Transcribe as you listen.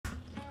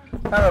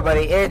Hi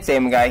everybody, it's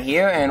Guy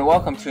here, and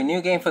welcome to a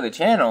new game for the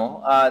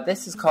channel.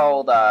 This is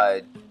called,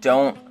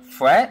 Don't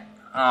Fret.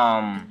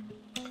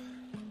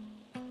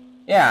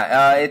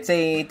 It's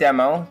a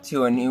demo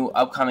to a new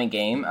upcoming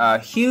game.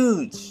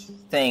 Huge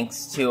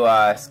thanks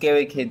to,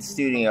 Scary Kids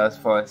Studios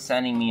for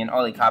sending me an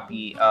early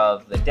copy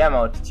of the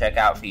demo to check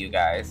out for you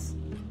guys.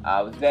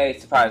 I was very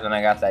surprised when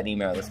I got that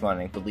email this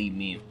morning, believe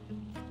me.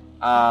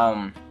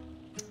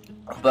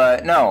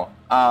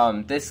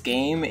 This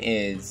game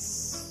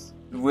is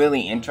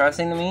really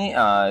interesting to me,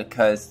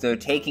 because they're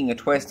taking a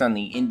twist on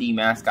the indie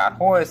mascot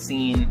horror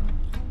scene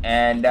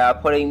and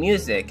putting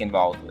music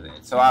involved with it.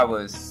 So I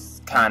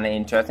was kind of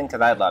interesting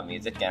because I love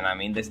music, and I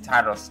mean this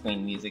title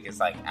screen music is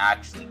like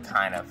actually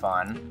kind of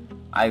fun.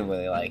 I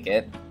really like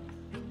it.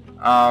 It's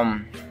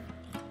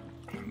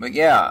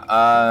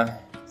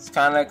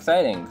kind of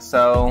exciting.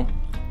 So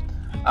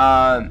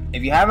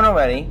if you haven't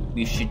already,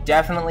 you should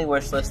definitely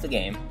wishlist the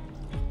game.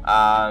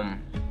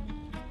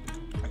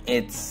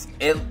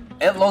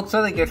 It looks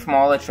really good from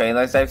all the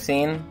trailers I've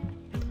seen,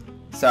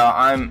 so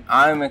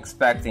I'm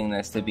expecting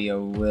this to be a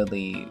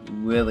really,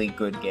 really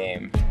good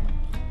game.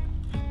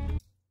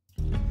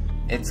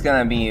 It's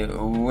gonna be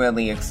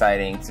really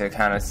exciting to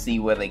kind of see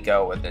where they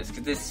go with this,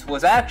 because this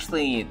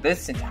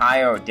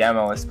entire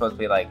demo was supposed to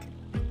be like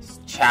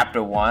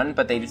chapter 1,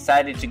 but they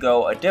decided to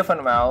go a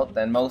different route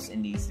than most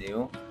indies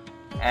do,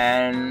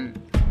 and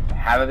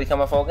have it become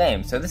a full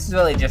game. So this is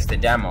really just a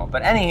demo.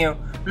 But anywho,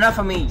 enough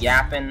of me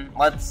yapping.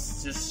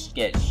 Let's just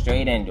get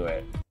straight into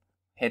it.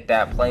 Hit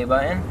that play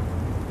button.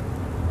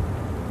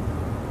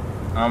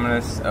 Out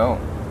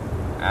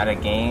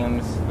of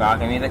games,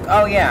 rockin' music.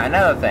 Oh yeah,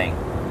 another thing.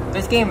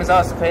 This game is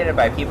also created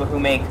by people who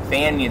make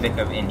fan music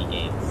of indie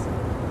games.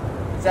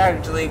 It's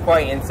actually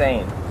quite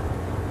insane.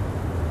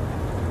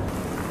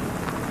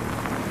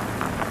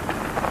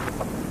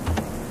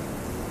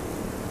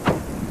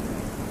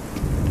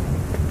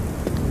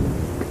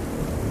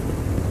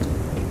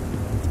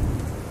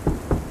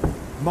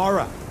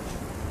 Mara!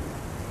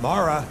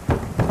 Mara!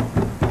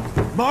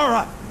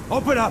 Mara!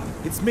 Open up!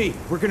 It's me.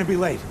 We're gonna be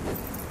late.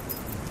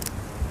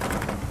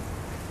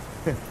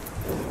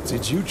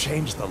 Did you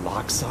change the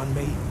locks on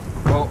me?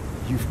 Oh.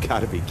 You've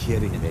gotta be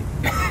kidding me.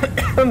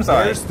 I'm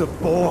sorry. Where's the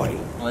boy?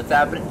 What's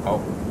happening? Oh.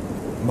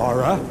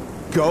 Mara,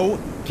 go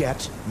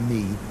get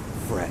me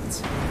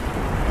friends.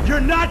 You're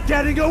not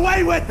getting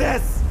away with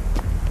this!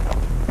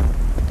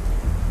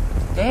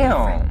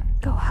 Damn.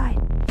 Go hide.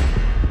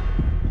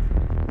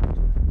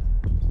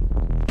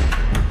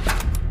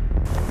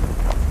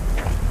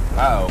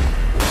 Uh-oh.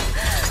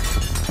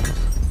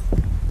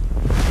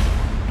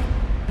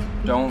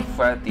 Don't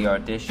fret the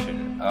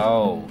audition.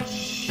 Oh,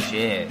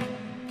 shit.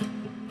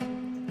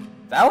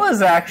 That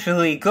was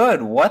actually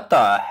good. What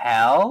the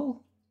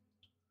hell?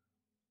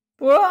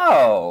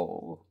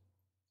 Bro.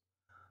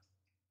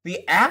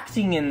 The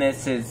acting in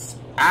this is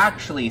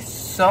actually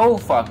so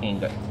fucking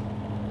good.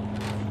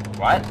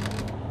 What?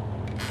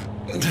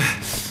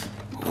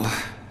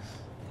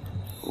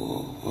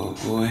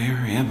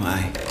 Where am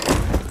I?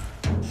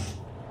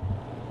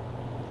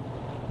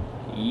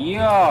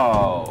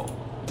 Yo!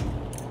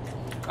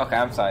 Okay,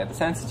 I'm sorry. The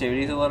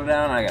sensitivity's a little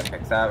down. I gotta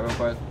fix that real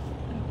quick.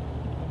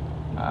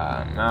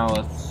 Now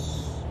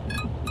let's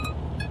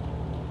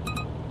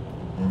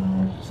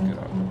just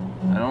go.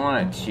 I don't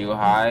want it too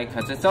high,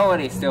 because it's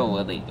already still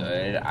really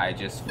good. I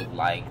just would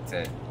like to...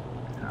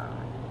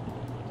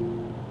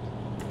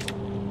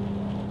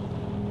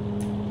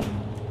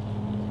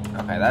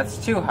 Okay, that's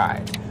too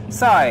high.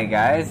 Sorry,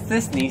 guys.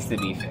 This needs to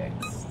be fixed.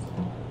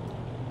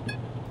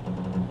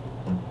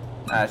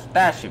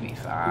 That should be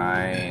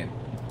fine.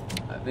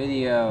 A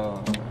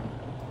video.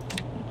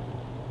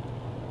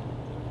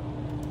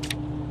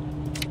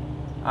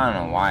 I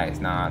don't know why it's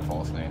not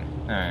full screen.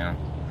 There we go.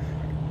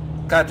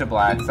 Cut to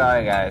black.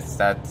 Sorry guys.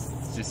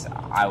 That's just,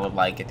 I would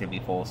like it to be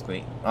full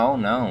screen. Oh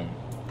no.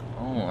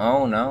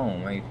 Oh no.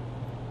 My...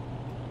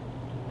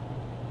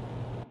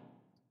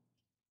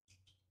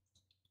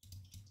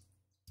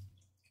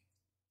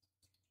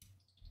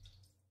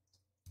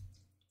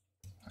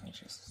 I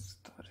just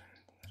started.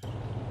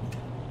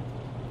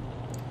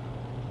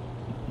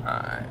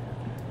 Alright.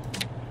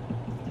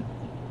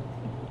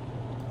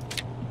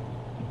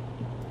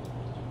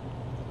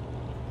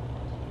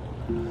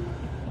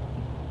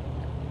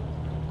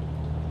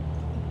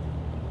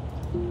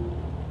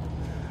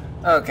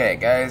 Okay,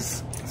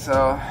 guys.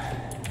 So,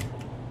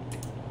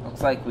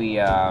 looks like we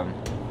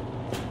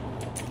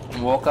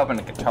woke up in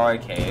a guitar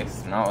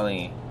case. Not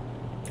really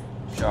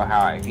sure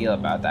how I feel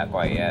about that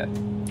quite yet.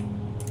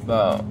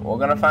 But we're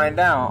gonna find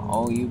out.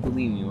 Oh, you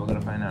believe me, we're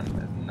gonna find out.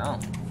 No.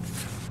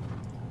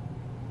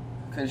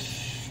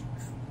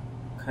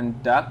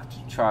 Conduct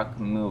truck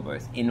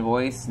movers.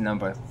 Invoice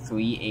number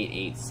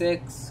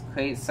 3886.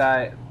 Crate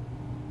size.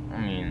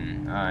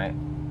 Alright.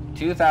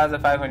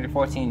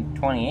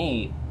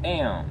 2,514.28.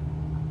 Damn.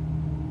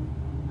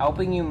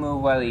 Helping you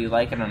move whether you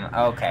like it or not.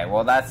 Okay,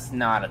 well that's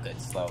not a good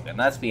slogan.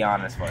 Let's be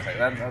honest for a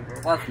second.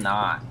 Let's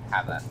not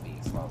have that be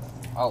a slogan.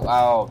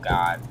 Oh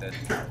god.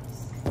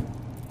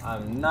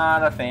 I'm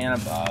not a fan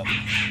of bugs.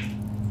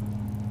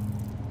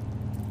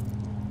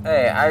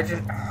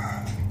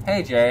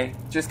 Hey Jay,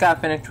 just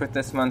got finished with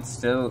this month's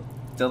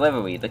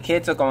delivery. The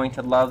kids are going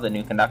to love the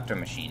new conductor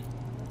machine.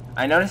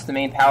 I noticed the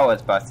main power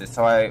was busted,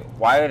 so I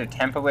wired a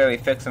temporary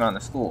fix around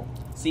the school.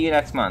 See you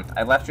next month.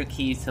 I left your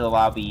keys to the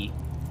lobby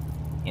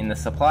in the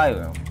supply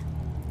room.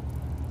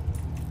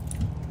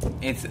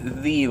 It's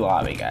the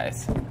lobby,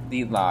 guys.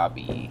 The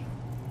lobby.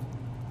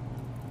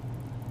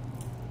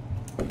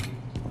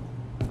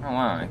 Oh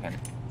wow, I can.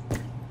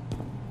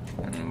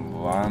 And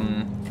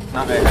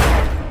not very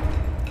good.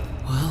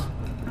 Well,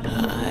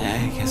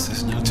 I guess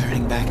there's no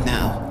turning back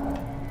now.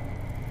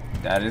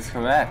 That is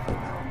correct.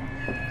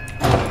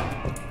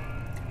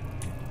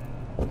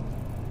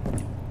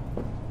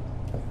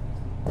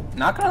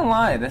 Not gonna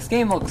lie, this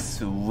game looks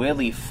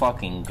really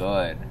fucking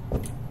good.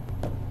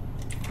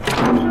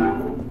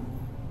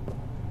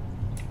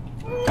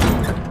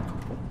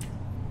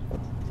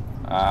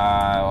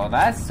 Well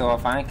that's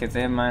horrifying because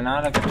it might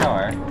not have a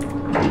guitar.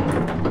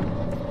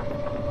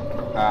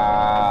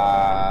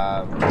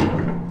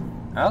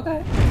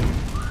 Okay.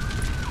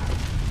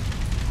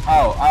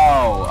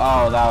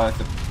 Oh, that was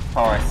the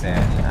person.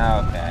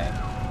 Okay.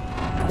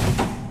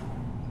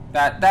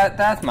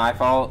 That's my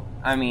fault.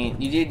 I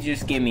mean, you did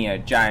just give me a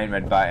giant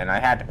red button. I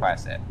had to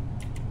press it.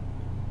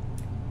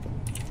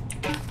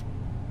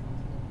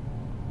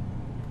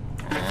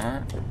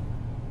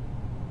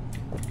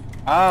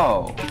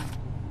 Oh.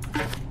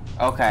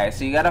 Okay,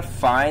 so you gotta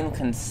find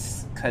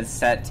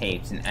cassette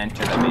tapes and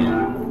enter them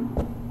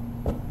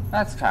in.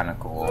 That's kinda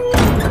cool.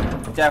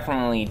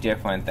 Definitely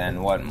different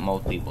than what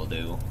most people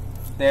do.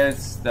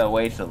 There's the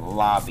way to the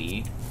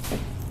lobby.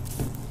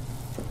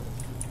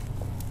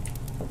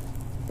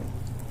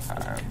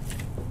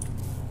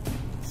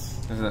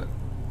 Is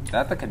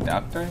that the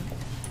conductor?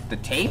 The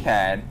tape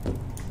pad?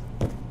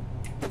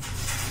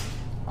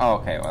 Oh,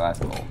 okay, well that's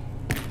cool.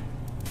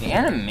 The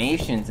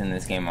animations in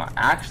this game are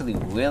actually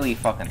really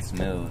fucking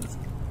smooth.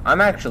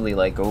 I'm actually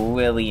like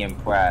really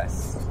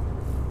impressed.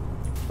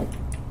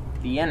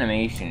 The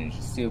animation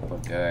is super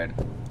good.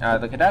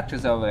 The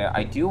conductor's over there.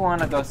 I do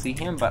want to go see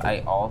him, but I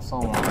also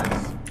want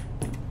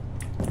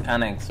to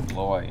kind of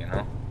explore, you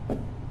know?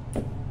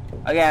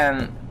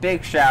 Again,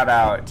 big shout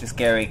out to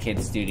Scary Kid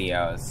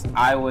Studios.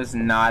 I was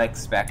not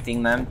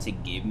expecting them to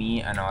give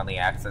me an early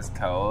access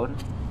code,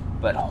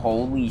 but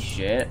holy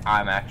shit,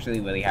 I'm actually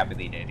really happy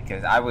they did,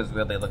 because I was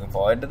really looking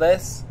forward to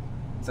this.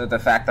 So the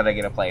fact that I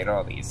get to play it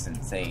early is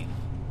insane.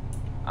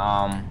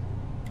 The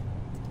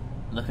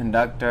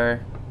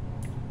conductor.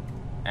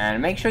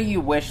 And make sure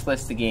you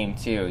wishlist the game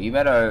too. You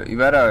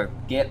better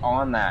get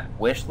on that.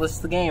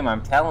 Wishlist the game,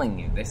 I'm telling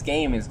you. This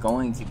game is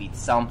going to be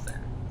something.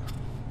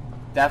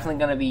 Definitely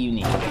gonna be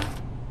unique.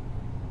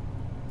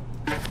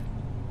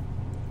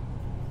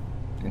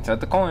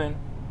 Insert the coin.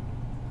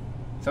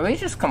 So he's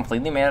just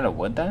completely made out of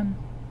wood then?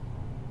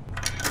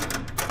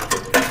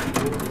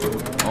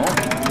 Oh.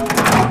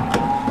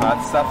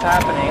 Lots of stuff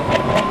happening.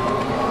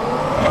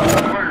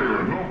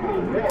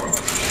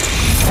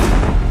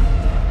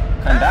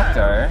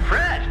 Conductor?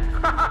 Fred!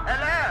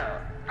 Hello!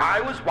 I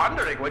was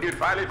wondering when you'd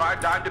finally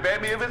find time to pay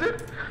me a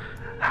visit.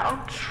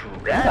 How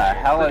tragic. Who the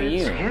hell are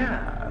you?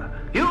 Here.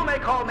 You may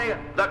call me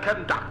the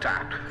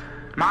conductor.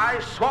 My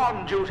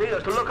sworn duty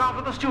is to look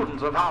after the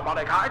students of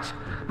Harmonic Heights,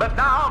 but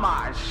now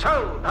my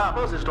sole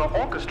purpose is to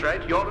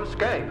orchestrate your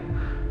escape.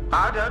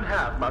 I don't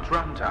have much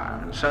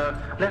runtime, so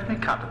let me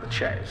cut to the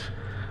chase.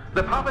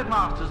 The puppet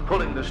masters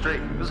pulling the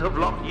strings have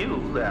locked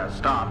you, their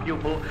star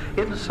pupil,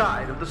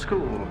 inside of the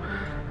school.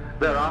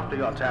 They're after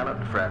your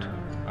talent, Fred,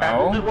 and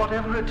will do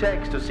whatever it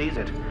takes to seize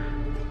it.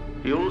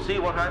 You'll see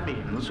what I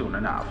mean soon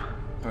enough.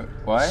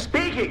 What?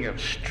 Speaking of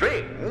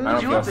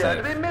strings, you appear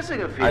to be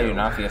missing a few. I do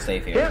not feel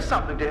safe here. Here's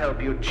something to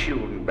help you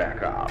tune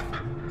back up.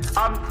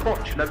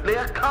 Unfortunately,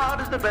 a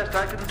card is the best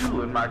I can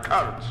do in my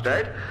current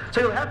state, so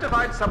you'll have to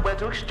find somewhere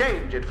to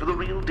exchange it for the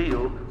real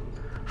deal.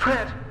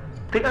 Fred,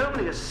 the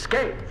only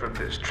escape from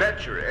this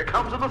treachery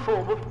comes in the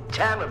form of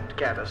talent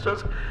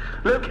canisters.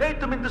 Locate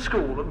them in the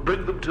school and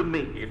bring them to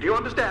me. Do you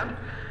understand?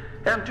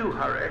 And do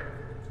hurry.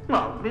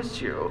 I'll miss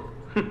you.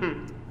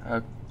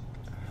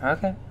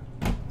 Okay.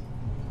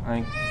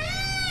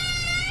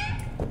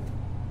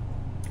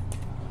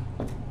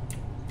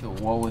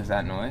 What was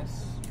that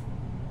noise?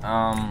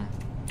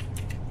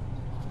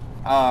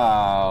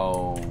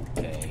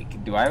 Okay.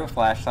 Do I have a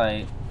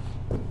flashlight?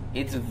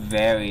 It's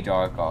very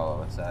dark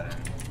all of a sudden.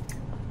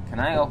 Can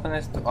I open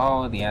this door?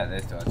 Oh, yeah,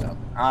 this door's open.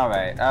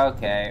 Alright,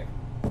 okay.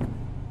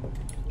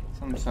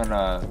 Some sort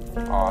of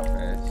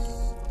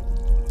office.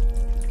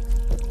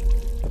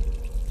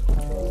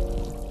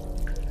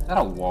 Is that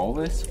a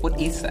walrus? What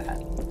is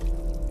that?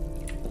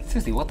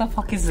 Seriously, what the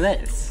fuck is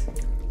this?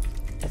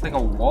 It's like a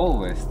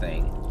walrus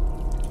thing.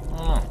 I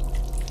don't know.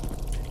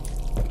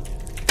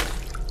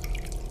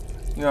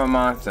 You're a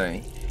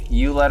monster.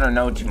 You let her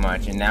know too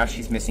much, and now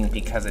she's missing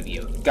because of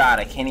you. God,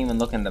 I can't even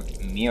look in the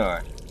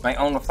mirror. My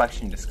own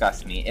reflection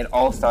disgusts me. It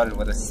all started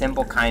with a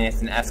simple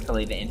kindness and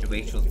escalated into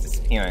Rachel's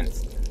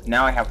disappearance.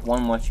 Now I have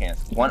one more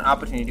chance, one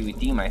opportunity to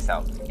redeem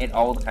myself. It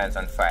all depends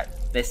on Fred.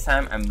 This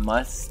time I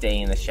must stay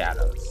in the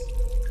shadows.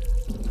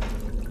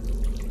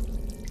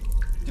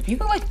 Do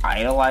people like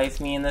idolize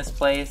me in this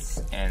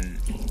place? And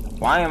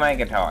why am I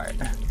guitar?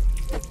 I'll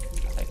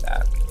take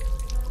that.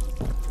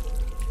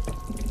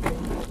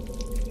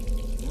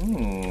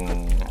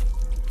 Ooh.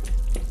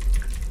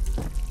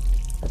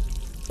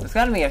 There's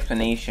gotta be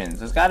explanations.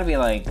 There's gotta be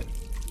like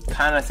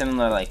kind of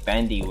similar like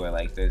Bendy where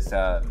like there's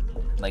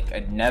like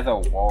a nether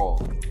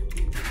world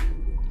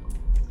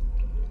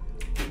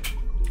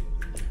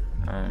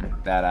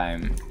that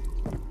I'm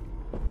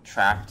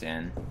trapped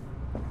in.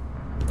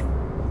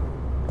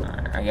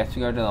 Alright, I guess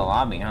we go to the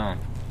lobby, huh?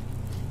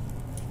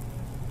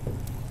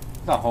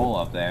 There's a hole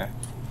up there.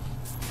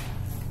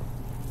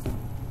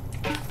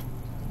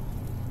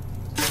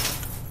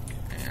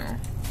 Yeah.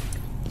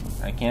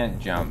 I can't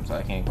jump, so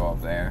I can't go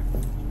up there.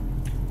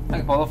 I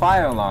can pull the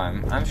fire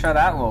alarm. I'm sure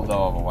that will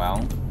go over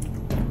well.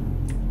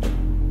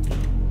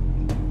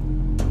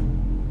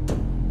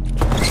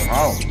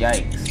 Oh,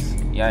 yikes.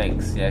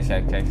 Yikes. Yes,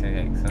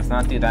 yikes. Let's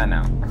not do that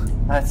now.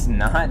 Let's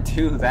not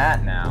do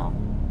that now.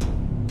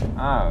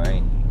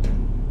 Alright.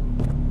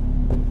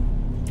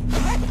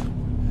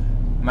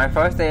 My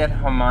first day at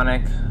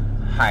Harmonic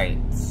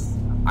Heights.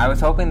 I was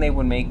hoping they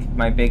would make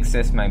my big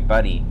sis my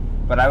buddy,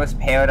 but I was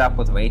paired up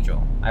with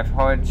Rachel. I've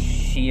heard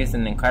she is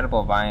an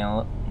incredible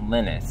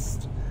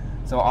violinist,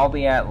 so I'll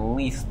at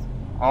least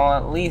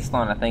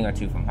learn a thing or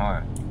two from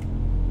her.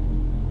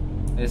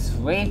 This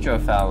Rachel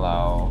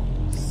fellow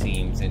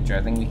seems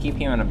interesting. We keep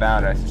hearing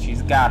about her, so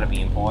she's gotta be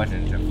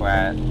important to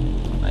Fred.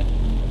 Like,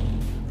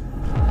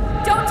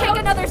 don't take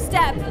another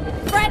step!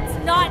 Fred's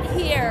not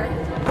here!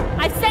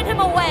 I sent him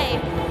away!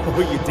 Oh,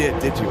 you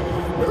did you?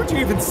 Where would you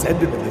even send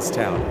him in this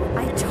town?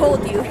 I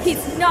told you,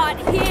 he's not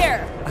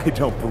here! I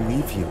don't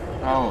believe you.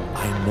 oh,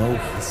 I know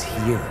he's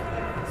here.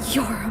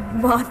 You're a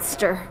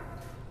monster.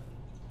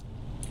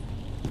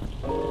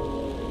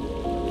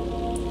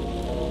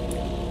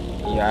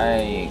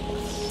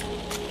 yikes.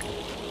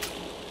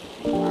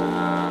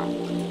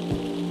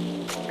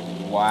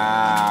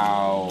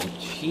 Wow.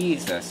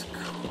 Jesus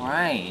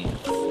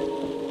Christ.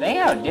 They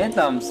outdid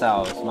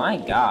themselves, my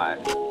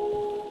god.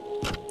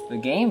 The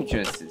game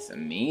just is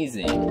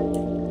amazing.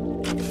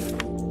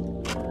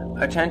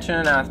 Attention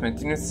announcement.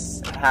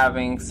 Students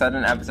having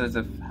sudden episodes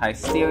of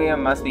hysteria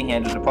must be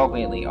handled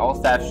appropriately. All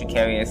staff should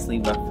carry a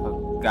sleeve of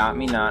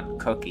forgot-me-not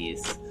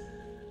cookies.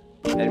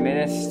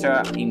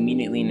 Administer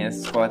immediately and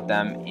escort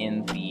them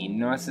in the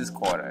nurse's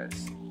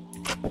quarters.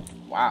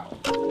 Wow.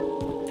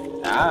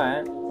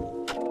 Alright.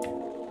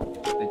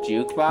 The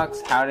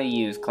jukebox, how to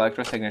use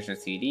collector signature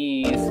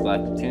CDs,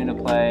 select a tune to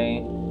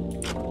play.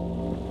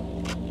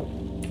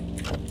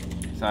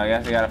 So I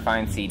guess we gotta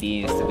find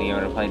CDs to be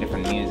able to play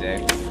different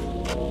music.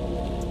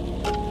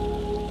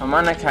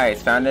 Harmonic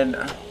Heights, founded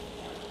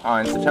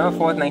on September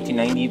 4th,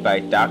 1990 by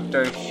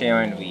Dr.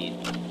 Sharon Reed,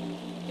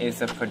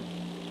 is a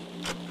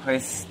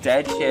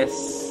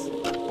prestigious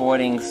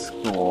boarding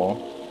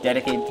school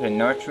dedicated to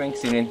nurturing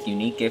students'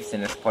 unique gifts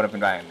in a supportive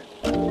environment.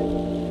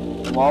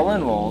 While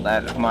enrolled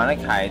at Harmonic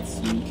Heights,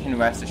 you can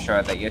rest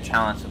assured that your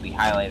talents will be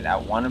highlighted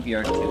at one of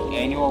your 2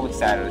 annual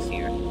recitals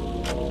here.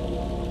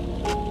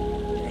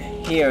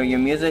 Here, your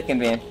music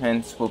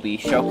advancements will be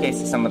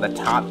showcased to some of the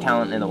top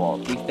talent in the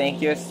world. We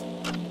thank your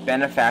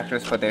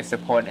benefactors for their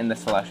support in the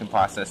selection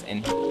process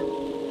and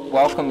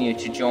welcome you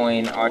to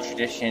join our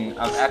tradition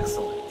of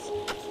excellence.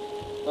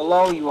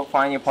 Below, you will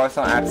find your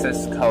personal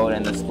access code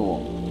in the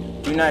school.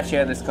 Do not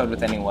share this code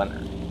with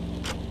anyone.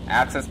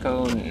 Access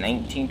code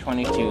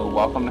 1922.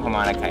 Welcome to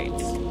Harmonic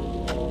Heights.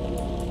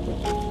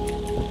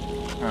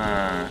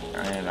 I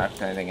didn't left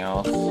anything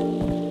else.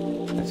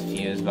 This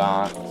fuse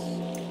box.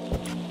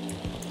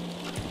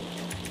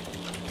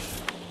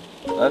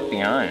 Left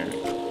behind.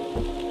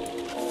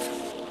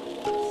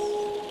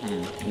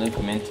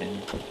 Luke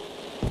Minton.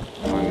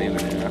 Oh, maybe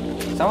not.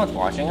 Someone's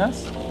watching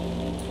us?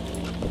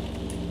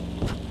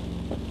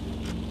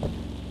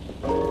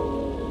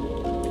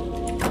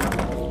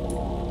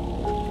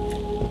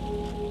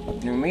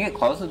 When we get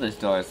close to this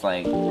door, it's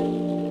like, I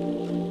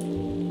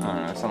don't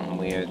know, something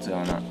weird's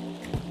going on.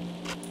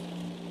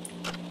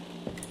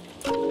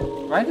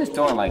 Why is this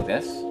door like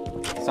this?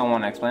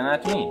 Someone explain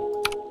that to me.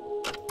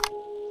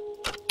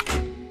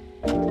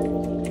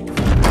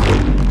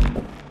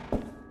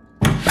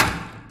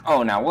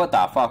 Oh, now what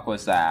the fuck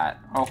was that?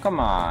 Oh, come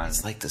on.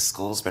 It's like the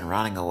school's been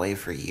rotting away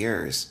for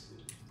years.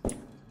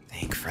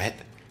 Think, Fred?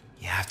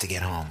 You have to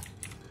get home.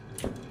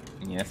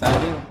 Yes, I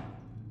do.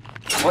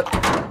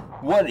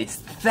 What is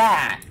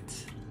that?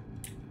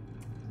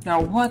 Now,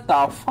 what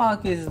the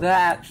fuck is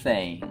that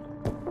thing?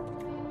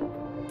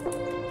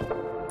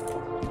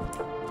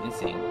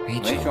 Missing.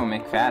 Rachel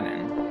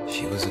McFadden.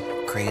 She was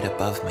a grade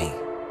above me.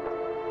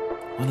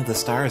 One of the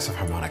stars of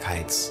Harmonic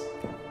Heights.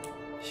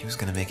 She was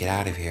gonna make it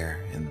out of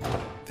here, and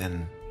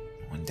then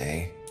one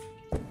day...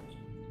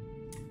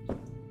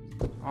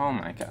 Oh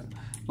my god.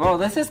 Well,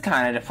 this is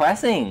kind of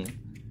depressing.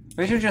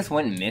 Rachel just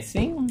went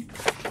missing?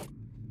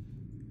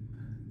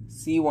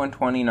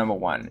 C-120 number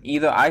 1.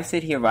 Either I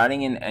sit here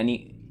rotting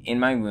in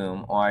my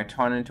room, or I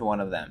turn into one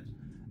of them.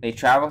 They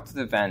travel to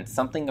the vents.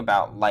 Something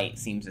about light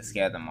seems to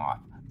scare them off,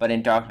 but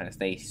in darkness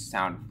they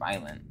sound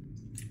violent.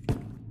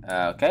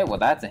 Okay, well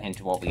that's a hint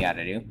to what we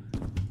gotta do.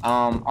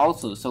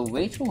 Also, so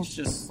Rachel's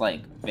just,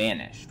 like,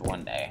 vanished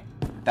one day.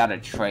 Without a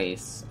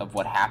trace of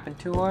what happened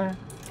to her.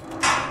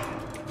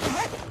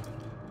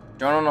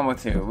 Journal number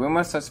 2.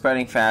 Rumors are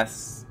spreading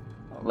fast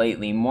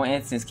lately. More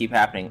incidents keep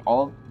happening.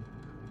 All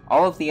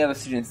of the other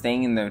students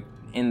staying in the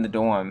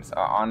dorms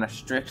are on a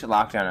strict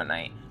lockdown at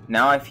night.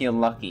 Now I feel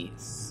lucky.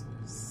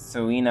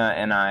 Serena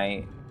and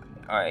I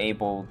are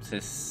able to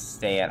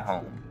stay at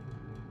home.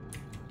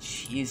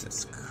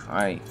 Jesus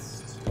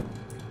Christ.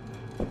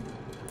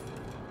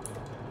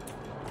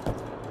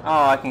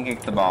 Oh, I can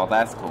kick the ball.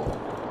 That's cool.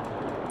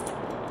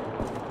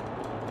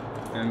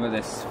 Remember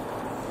this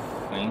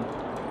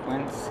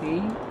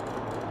frequency?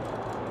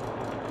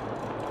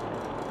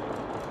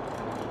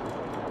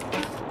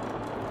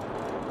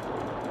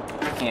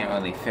 Can't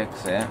really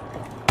fix it.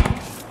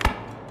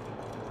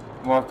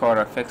 Work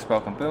order, fix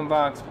broken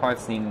boombox,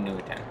 parts need new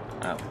attend.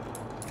 Oh.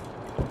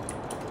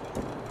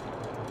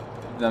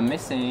 The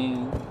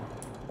missing.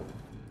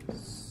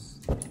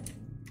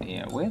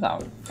 Yeah, way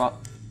loud. Fuck.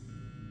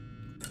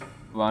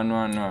 Run.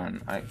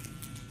 I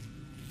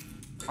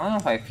don't know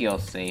if I feel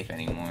safe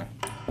anymore.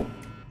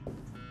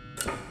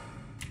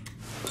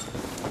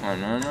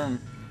 Run.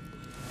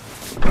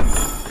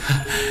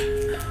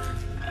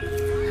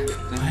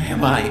 Where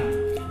am I?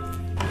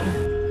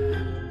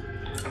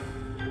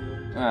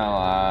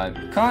 Well,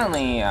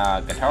 currently,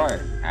 guitar,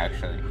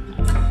 actually.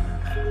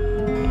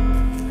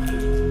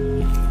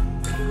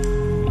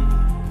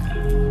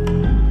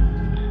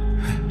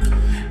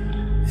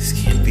 This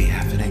can't be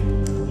happening.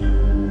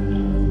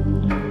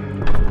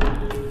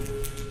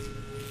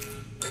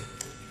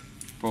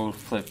 Bro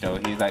flipped over.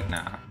 He's like,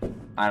 nah,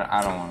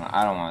 I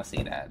don't wanna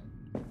see that.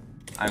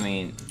 I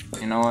mean,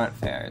 you know what?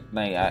 Fair.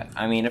 Like,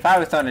 I mean, if I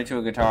was turning to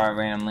a guitar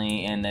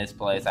randomly in this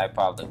place, I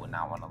probably would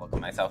not want to look at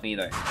myself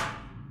either.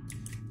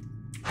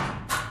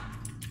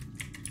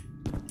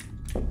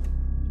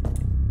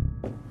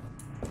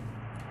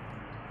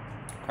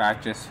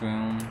 Practice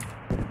room.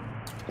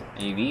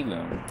 AV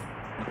room.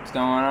 What's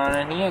going on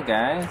in here,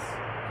 guys?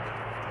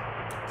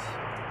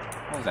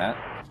 What was that?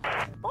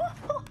 Oh,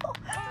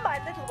 my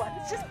little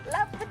ones just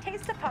love the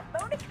taste of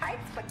harmonic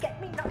heights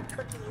forget-me-not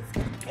cookies,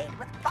 made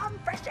with farm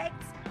fresh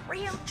eggs,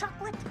 real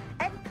chocolate,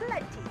 and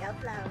plenty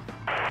of love.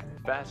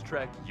 Fast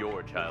track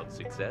your child's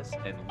success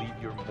and leave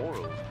your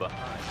morals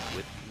behind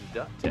with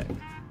Conduct-Tech,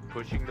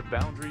 pushing the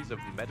boundaries of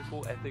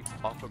medical ethics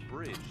off a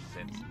bridge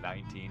since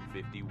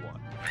 1951.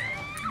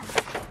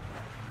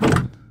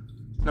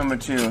 Number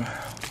 2.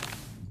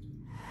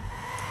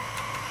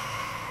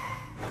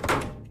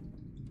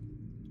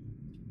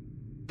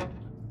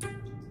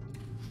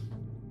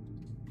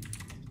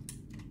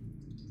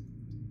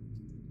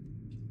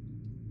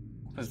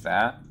 What was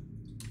that?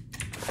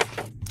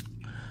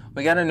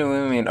 We got a new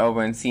roommate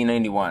over in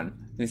C91.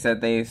 He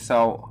said they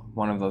saw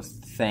one of those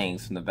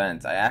things from the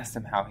vents. I asked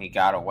him how he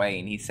got away,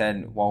 and he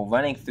said while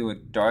running through a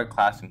dark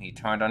classroom, he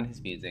turned on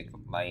his music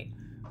light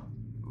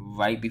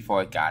right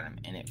before it got him,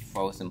 and it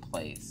froze in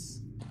place.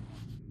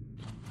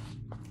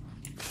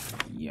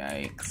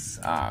 Yikes.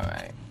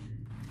 Alright.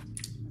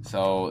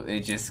 So,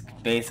 it's just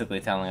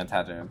basically telling us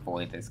how to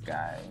avoid this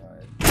guy.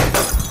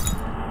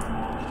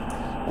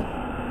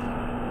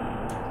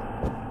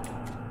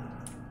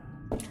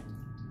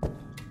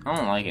 I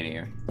don't like it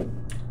here.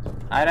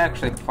 I'd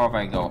actually prefer if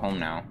I go home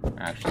now,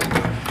 actually.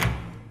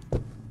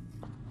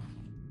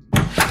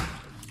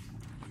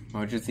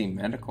 Emergency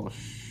medical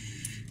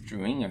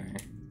stringer.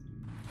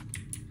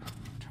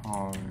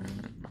 Tar.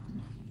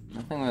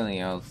 Nothing really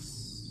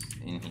else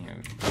in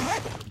here.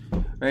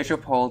 Rachel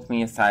pulled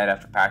me aside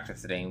after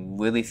practice today and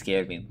really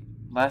scared me.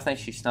 Last night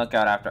she snuck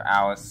out after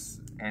hours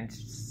and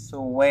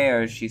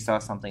swears she saw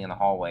something in the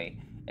hallway.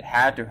 It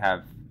had to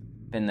have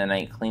been the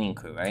night cleaning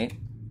crew, right?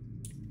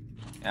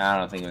 I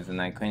don't think it was the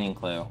night cleaning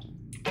crew.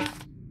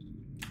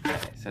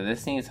 Okay, so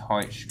this needs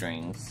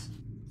heartstrings.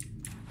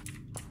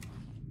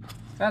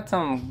 It's got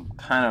some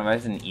kind of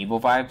Resident Evil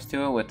vibes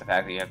to it, with the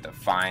fact that you have to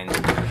find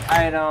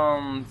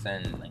items,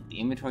 and like the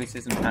inventory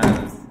system kind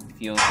of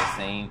feels the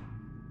same.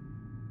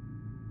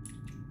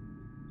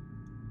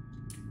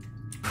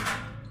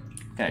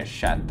 I'm gonna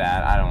shut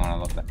that. I don't want to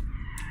look at that.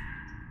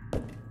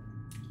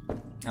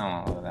 I don't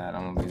want to look at that.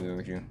 I'm gonna be real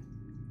with you.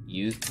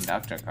 Use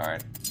conductor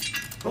card.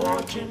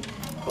 Fortune,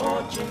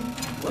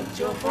 what's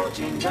your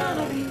fortune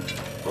gonna be?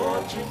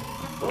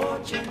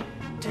 Fortune,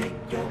 take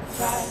your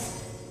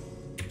prize.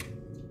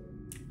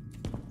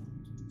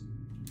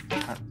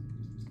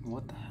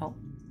 What the hell?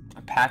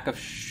 A pack of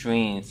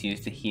strings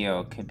used to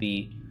heal could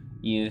be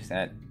used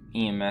at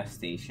EMS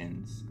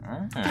stations.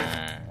 Oh,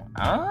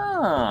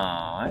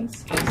 I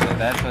see. So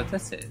that's what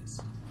this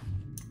is.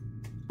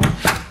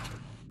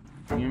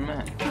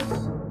 EMS.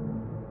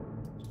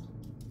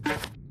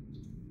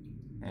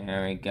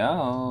 There we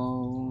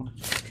go.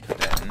 Put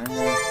that in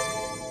there.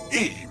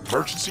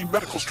 Emergency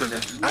medical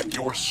stringer at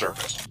your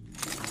service.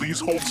 please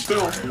hold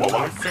still while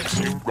I fix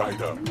you right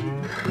up.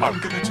 I'm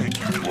gonna take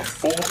you to a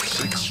full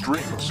 6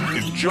 strings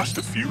in just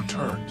a few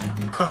turns.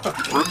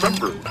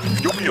 Remember,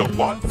 you'll be a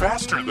lot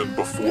faster than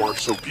before,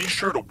 so be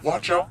sure to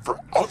watch out for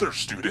other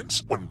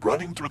students when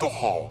running through the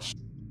halls.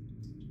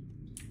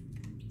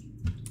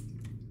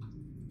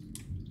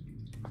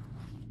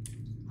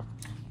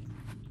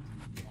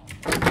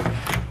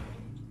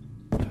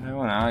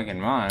 Well, now I can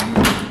run.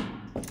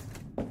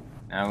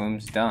 Now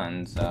room's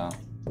done, so...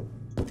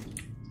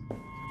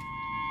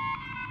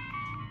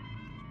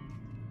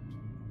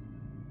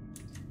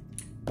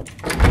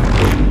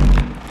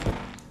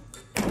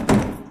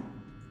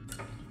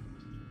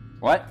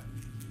 What?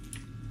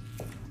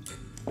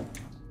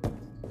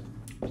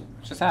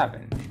 What just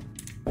happened?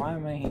 Why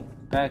am I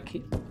back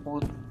here?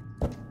 Well,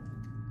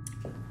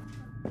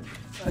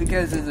 I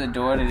guess it's a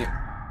door to...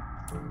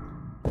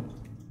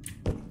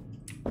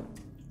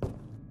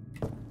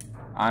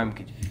 I'm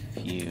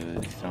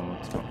confused on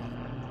what's going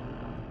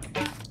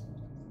on.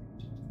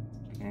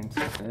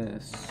 Insert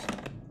this.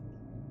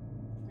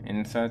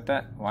 Insert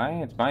that.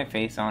 Why? It's my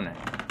face on it.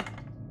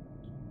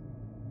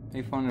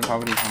 Refund the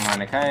properties from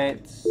Harmonic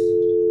Heights.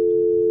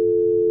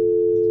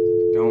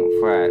 Don't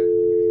fret.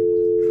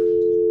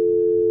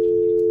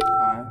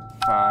 5,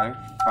 5,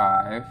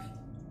 5,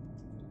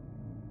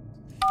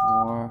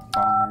 4,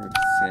 5,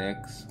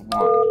 6,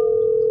 1.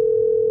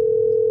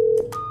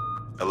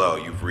 Hello,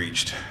 you've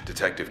reached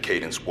Detective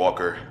Cadence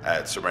Walker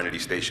at Serenity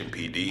Station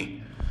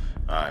PD.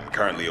 I'm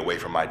currently away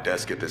from my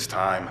desk at this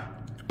time.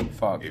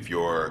 Fuck. If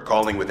you're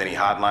calling with any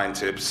hotline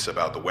tips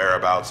about the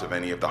whereabouts of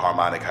any of the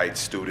Harmonic Heights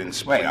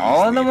students, wait, please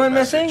all of them leave a were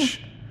missing?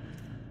 message.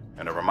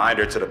 And a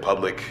reminder to the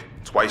public,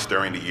 twice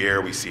during the year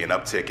we see an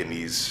uptick in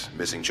these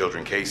missing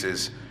children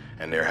cases,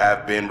 and there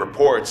have been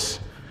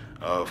reports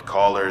of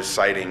callers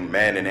citing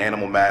men in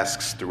animal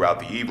masks throughout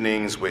the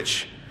evenings,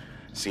 which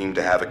seem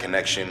to have a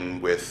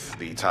connection with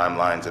the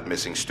timelines of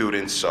missing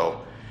students.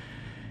 So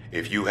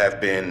if you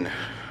have been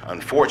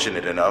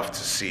unfortunate enough to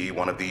see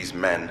one of these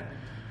men,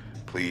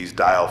 please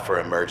dial for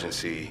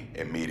emergency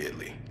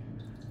immediately.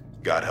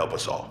 God help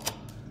us all.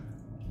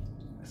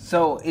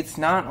 So it's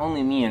not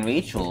only me and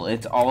Rachel,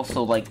 it's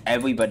also like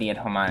everybody at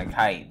Harmonic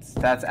Heights.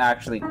 That's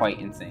actually quite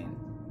insane.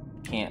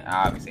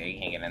 Obviously I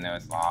can't get in there,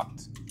 it's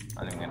locked.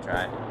 I'm not even gonna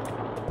try.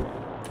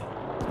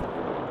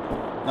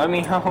 Let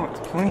me out,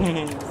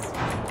 please.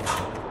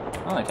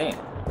 Oh, I can't.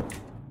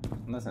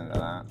 Listen to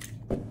that.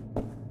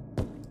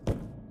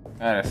 I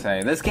gotta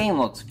say, this game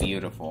looks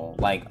beautiful.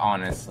 Like,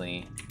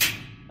 honestly.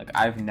 Like,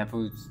 I've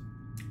never...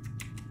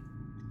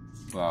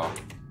 Bro.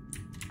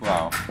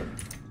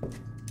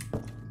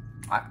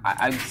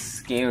 I'm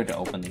scared to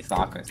open these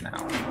lockers now.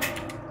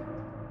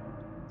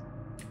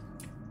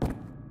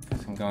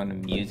 Guess I'm going to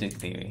music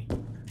theory.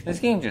 This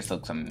game just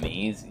looks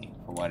amazing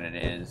for what it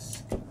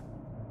is.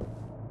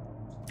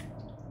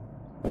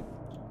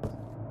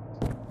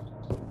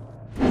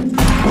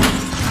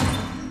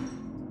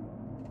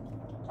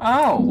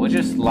 Oh, we're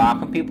just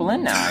locking people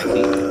in now, I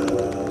think.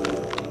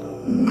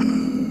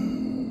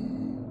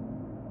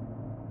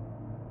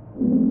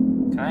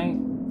 Can I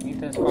read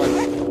this part?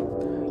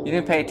 You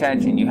didn't pay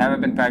attention. You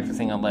haven't been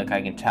practicing a lick,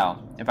 I can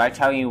tell. If I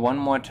tell you one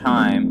more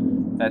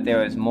time that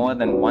there is more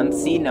than one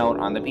C note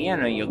on the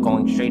piano, you're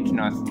going straight to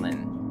North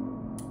Lynn.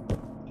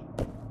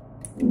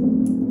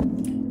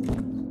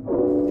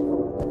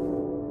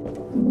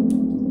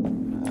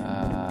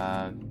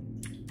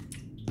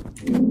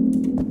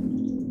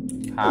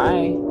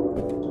 Hi.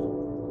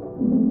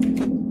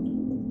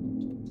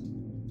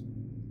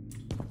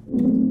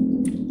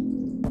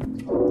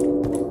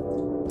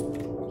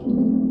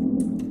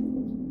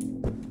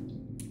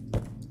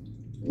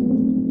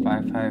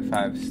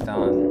 Five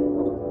stun.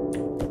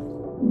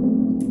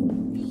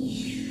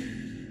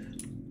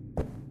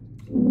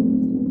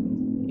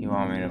 You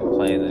want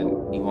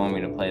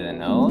me to play the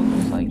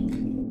notes? Like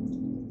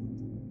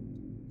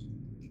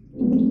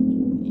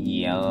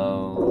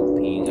yellow,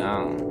 pink,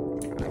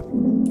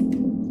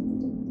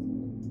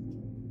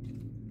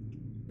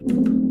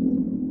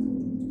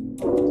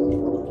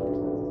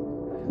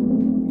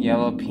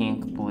 yellow,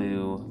 pink,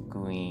 blue,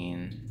 green.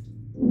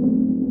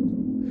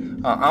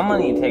 Oh, I'm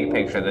gonna need to take a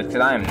picture of this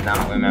because I am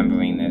not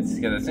remembering this.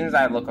 Because as soon as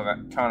I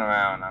turn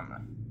around,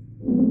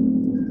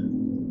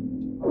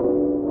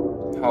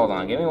 Hold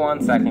on, give me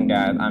 1 second,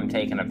 guys. I'm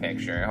taking a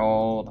picture.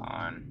 Hold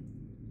on.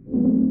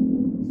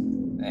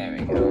 There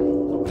we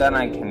go. Then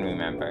I can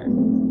remember.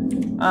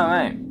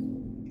 Alright.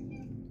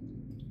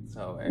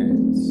 So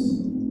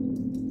it's...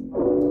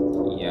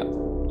 Yep.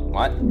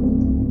 What?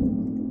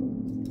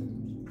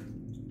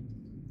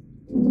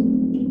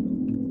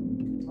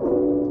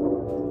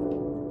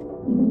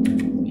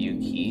 View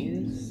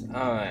keys?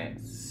 Alright,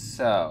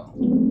 so...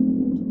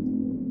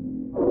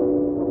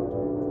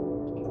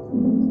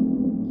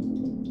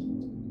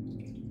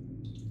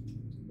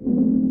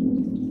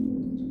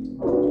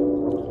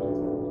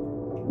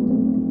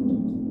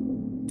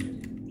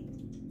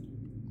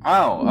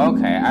 Oh,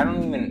 okay. I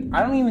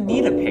don't even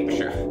need a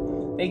picture.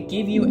 They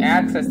give you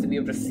access to be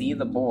able to see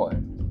the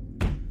board.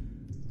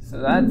 So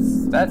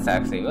that's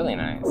actually really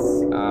nice.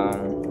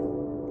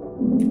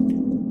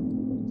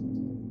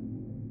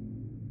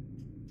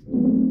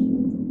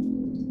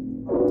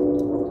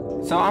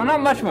 So I'm not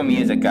much of a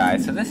music guy,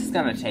 so this is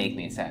gonna take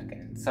me a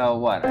second. So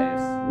what?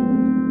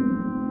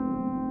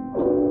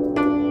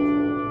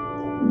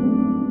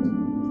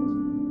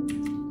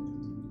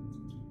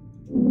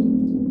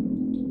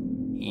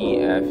 E,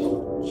 F,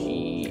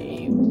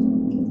 G,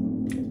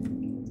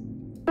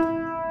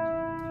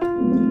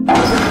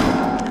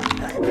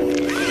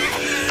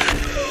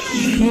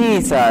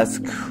 Jesus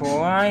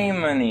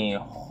criminy,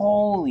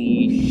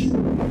 holy sh...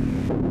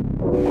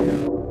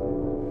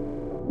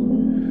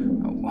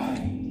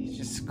 He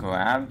just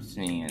grabs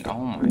me and oh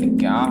my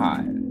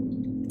god.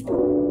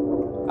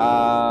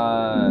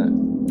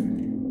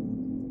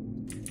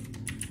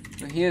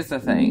 So here's the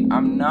thing,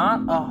 I'm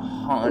not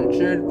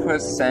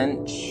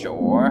 100%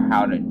 sure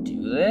how to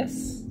do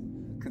this,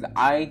 because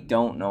I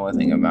don't know a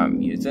thing about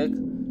music,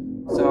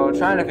 so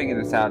trying to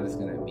figure this out is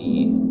gonna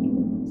be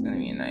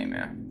a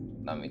nightmare.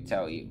 Let me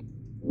tell you.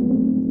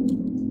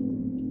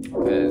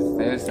 Because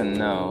there's some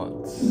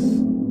notes.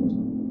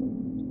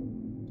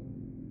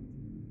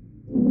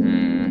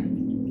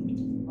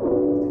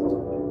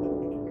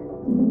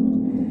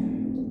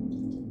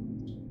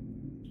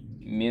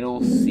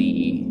 Middle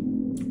C.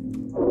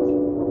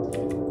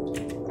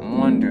 I'm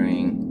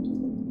wondering.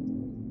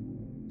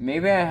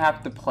 Maybe I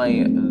have to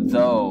play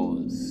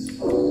those.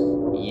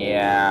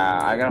 Yeah,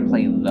 I gotta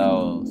play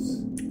those.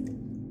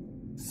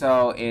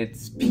 So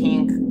it's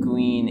pink,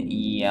 green,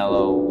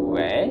 yellow,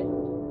 red?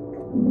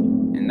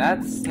 And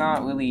that's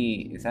not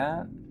really, is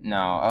that?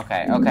 No,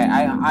 okay,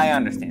 I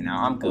understand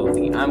now. I'm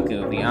goofy, I'm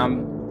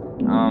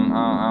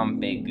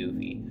big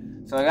goofy.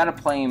 So I gotta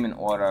play them in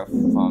order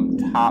from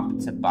top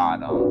to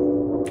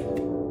bottom.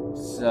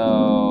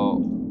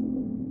 So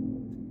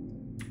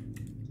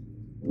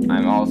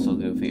I'm also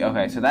goofy.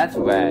 Okay, so that's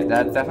red,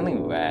 that's definitely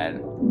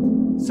red.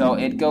 So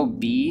it'd go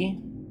B.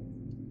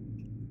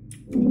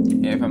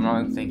 If I'm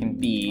not mistaken,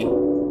 B.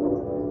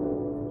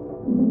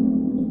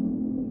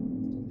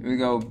 We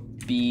go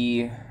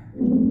B.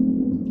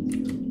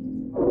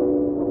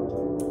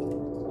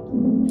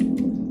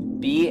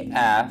 B,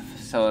 F.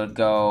 So it'd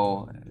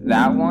go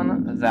that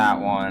one,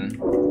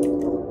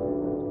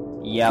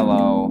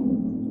 yellow.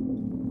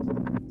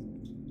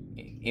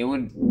 It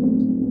would.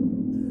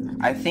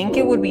 I think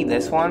it would be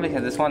this one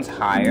because this one's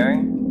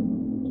higher.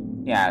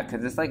 Yeah,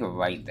 because it's like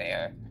right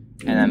there.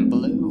 And then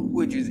blue,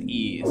 which is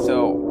E.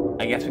 So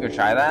I guess we could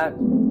try that.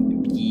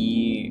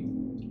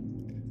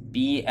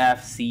 B,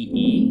 F, C,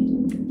 E.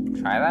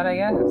 Try that, I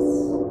guess.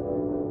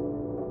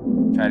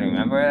 Try to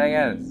remember it, I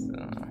guess.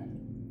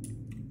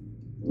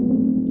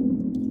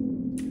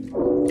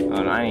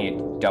 Oh no, I need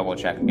to double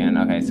check again.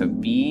 Okay, so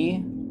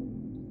B.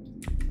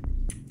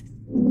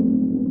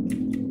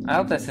 I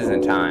hope this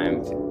isn't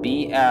timed.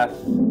 B, F,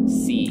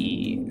 C,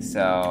 E.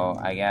 So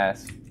I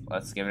guess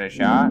let's give it a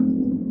shot.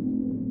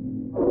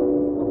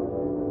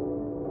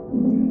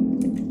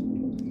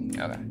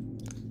 Okay.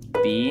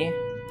 B,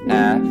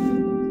 F,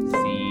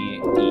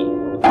 C, E.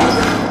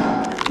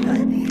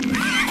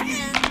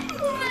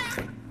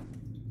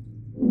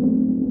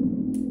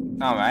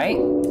 Alright.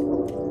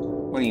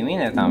 What do you mean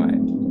it's not right?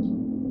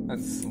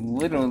 That's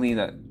literally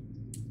the...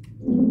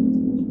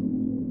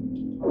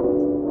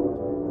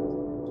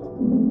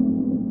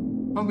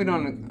 Hope we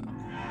don't...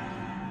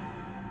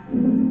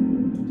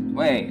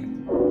 Wait.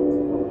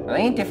 Are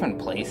they in different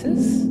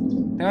places?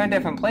 They're in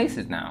different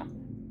places now.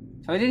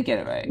 So I did get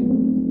it right.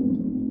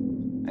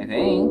 I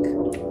think.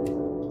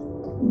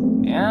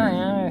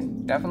 Yeah, I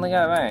definitely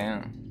got it right,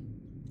 yeah.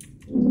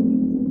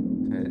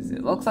 Because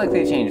it looks like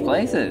they changed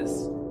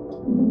places.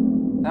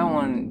 That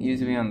one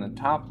used to be on the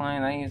top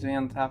line, that used to be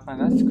on the top line.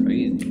 That's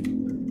crazy.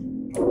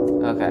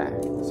 Okay,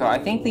 so I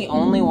think the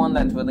only one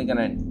that's really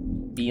gonna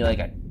be like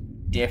a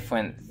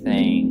different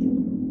thing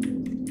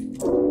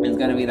is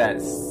gonna be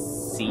that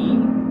C.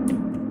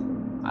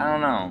 I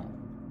don't know.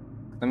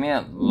 I mean,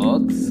 it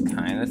looks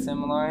kind of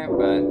similar,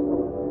 but...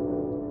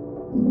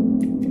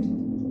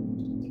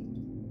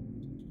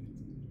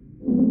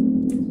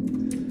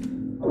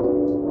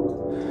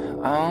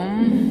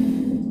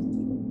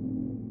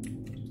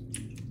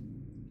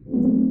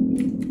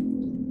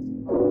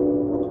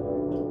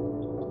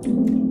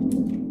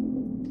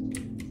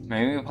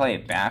 Maybe we play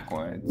it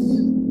backwards.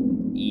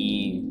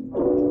 E,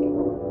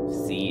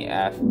 C,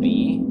 F,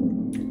 B.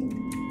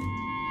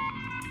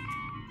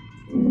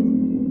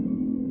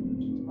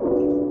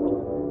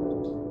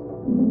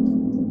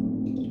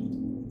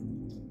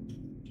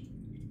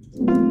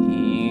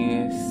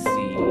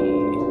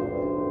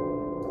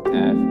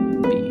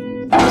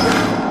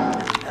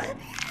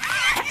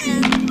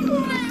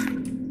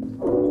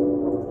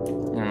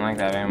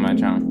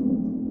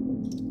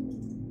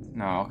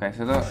 Okay,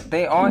 so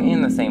they are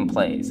in the same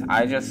place.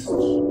 I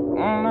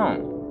don't know.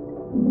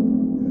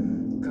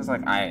 Because,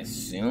 like, I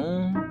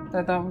assume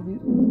that would be...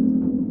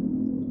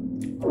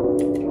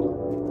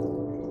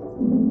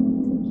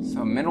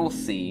 So, middle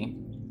C.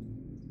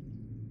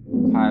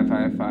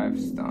 555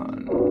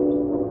 stun.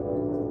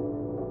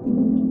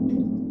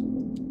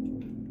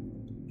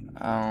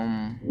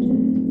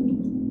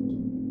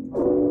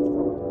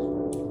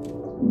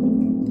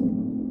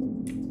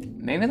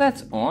 Maybe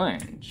that's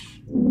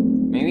orange.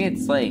 Maybe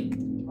it's like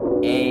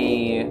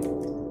a...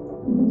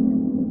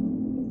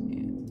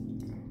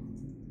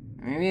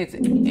 Maybe it's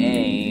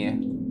A.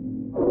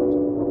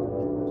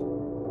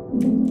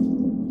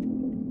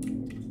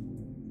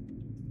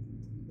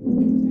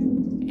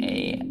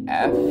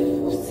 F,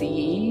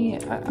 C?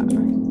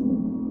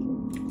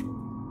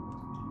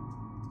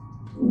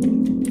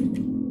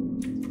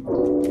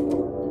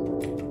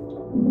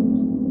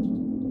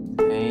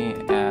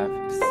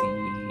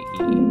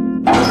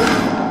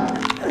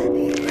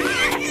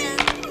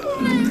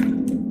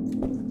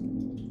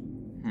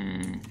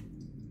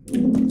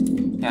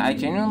 Yeah, I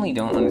genuinely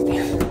don't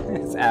understand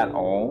this at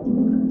all.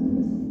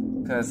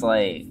 Because,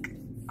 like,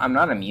 I'm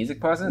not a music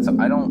person, so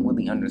I don't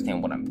really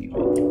understand what I'm doing.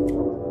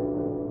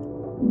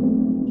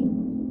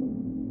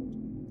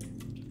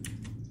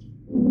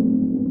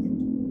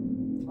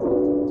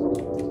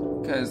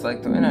 Because,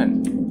 like, they're in a...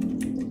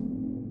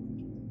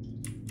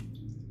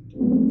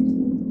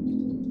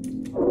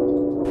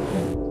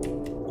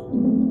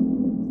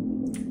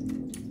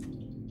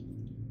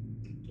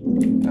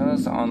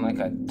 Those on, like,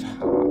 a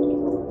top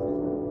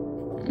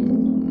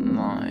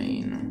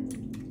line.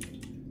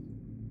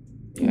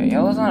 Yeah,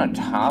 yellow's on a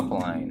top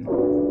line.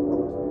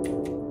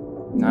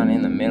 Not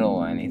in the middle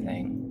or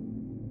anything.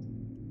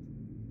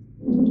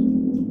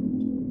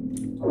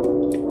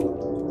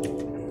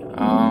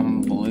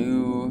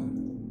 Blue.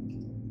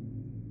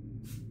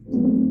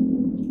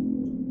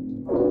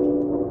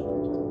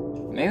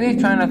 Maybe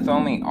it's trying to throw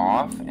me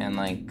off and,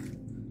 like,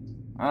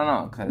 I don't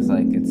know, cause,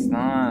 like, it's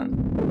not...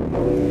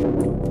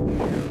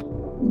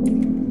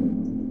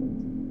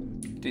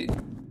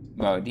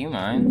 Bro, do you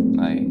mind?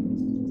 Like...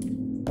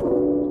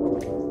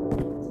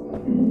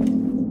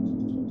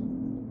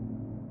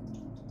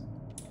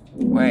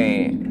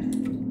 Wait...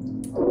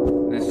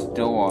 This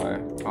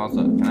door...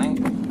 Also, can I...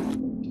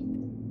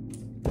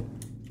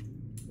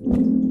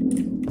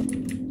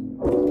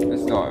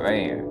 This door right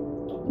here...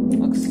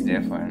 Looks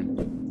different.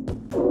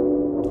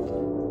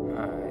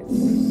 Alright,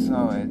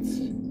 so it's...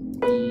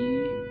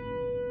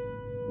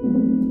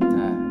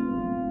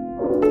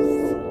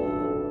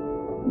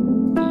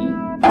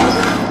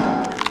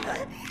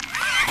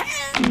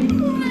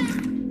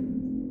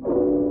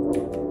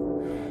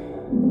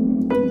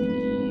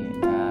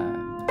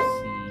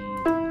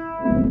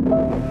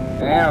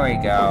 There we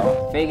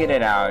go. Figured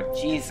it out.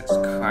 Jesus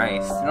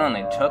Christ. It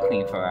only took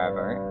me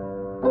forever.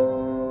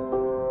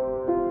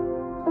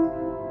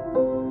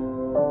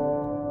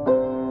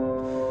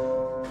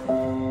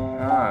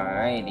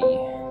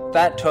 Alrighty.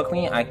 That took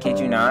me, I kid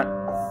you not,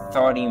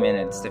 30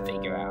 minutes to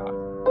figure out.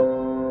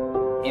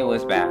 It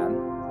was bad.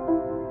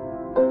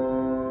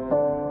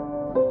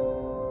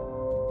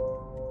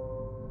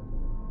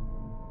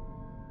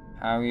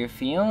 How are you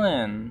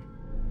feeling,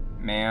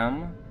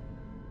 ma'am?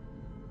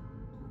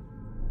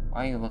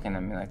 Why are you looking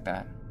at me like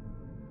that?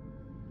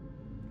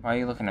 Why are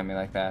you looking at me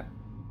like that?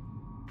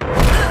 Whoa,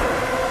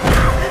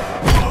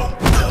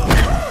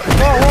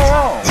 whoa,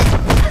 whoa!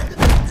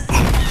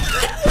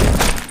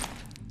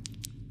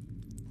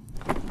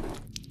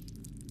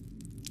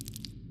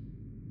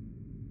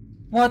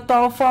 What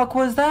the fuck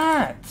was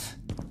that?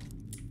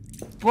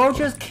 Bro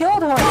just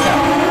killed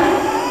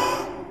herself!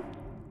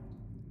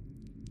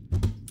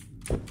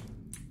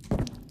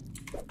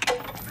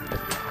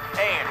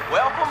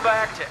 Welcome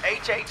back to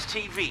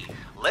HHTV.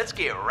 Let's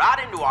get right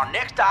into our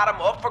next item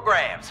up for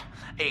grabs.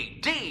 A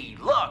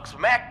deluxe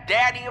Mac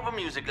Daddy of a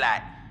music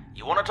light.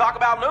 You want to talk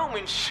about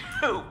Lumen?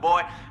 Shoot,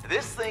 boy.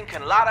 This thing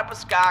can light up a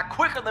sky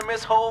quicker than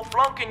Miss Hole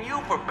flunking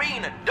you for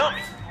being a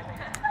dummy.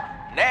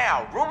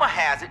 Now, rumor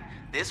has it,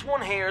 this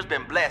one here has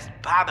been blessed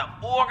by the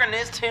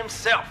organist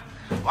himself.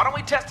 Why don't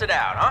we test it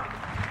out, huh?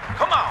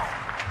 Come on.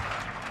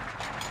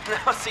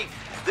 Now, see,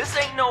 this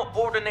ain't no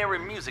ordinary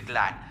music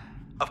light.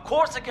 Of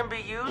course it can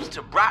be used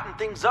to brighten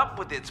things up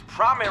with its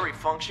primary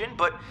function,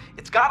 but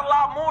it's got a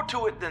lot more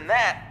to it than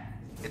that.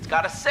 It's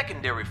got a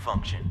secondary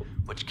function,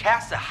 which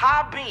casts a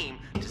high beam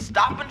to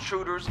stop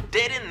intruders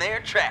dead in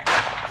their tracks.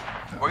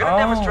 We're gonna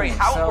demonstrate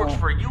how it works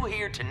for you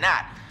here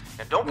tonight.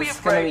 Now don't be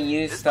afraid, be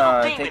used this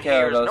little demon take care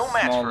here of is those no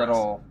match small for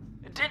little...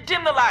 us.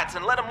 Dim the lights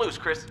and let him loose,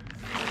 Chris.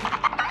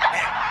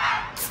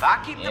 Now, if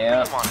I keep the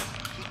beam on him,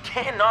 he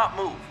cannot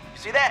move. You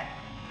see that?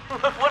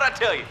 What'd I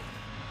tell you?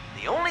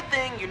 The only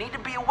thing you need to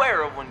be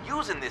aware of when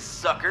using this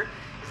sucker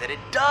is that it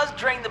does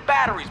drain the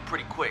batteries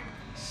pretty quick.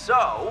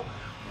 So,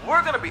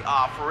 we're gonna be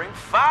offering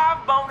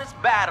 5 bonus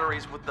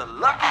batteries with the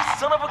lucky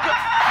son of a gun.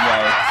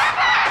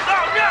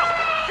 Oh no!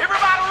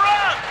 Everybody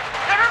run!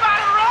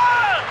 Everybody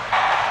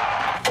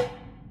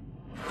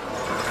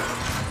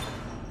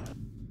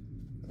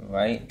run!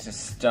 Right to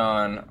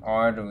stun,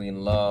 R to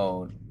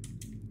reload.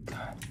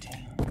 God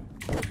damn.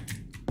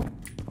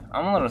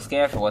 I'm a little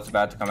scared for what's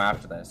about to come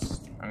after this.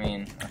 I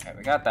mean, okay,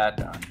 we got that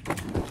done.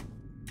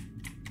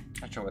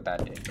 Not sure what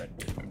that did, but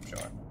I'm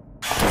sure.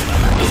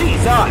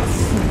 Jesus!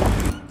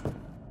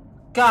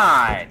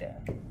 God!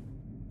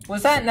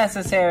 Was that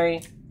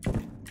necessary?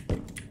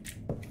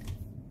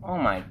 Oh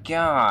my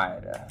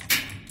god.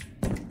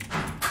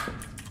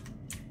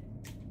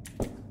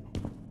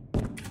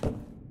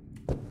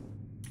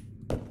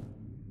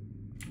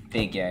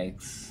 Big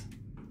yikes.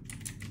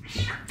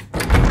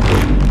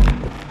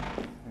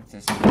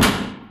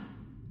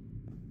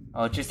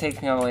 Oh, it just takes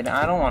me all the way down.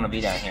 I don't want to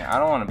be down here. I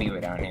don't want to be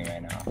down here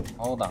right now.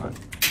 Hold on.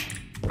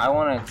 I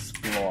want to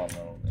explore a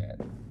little bit.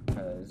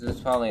 Because there's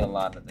probably a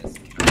lot of this.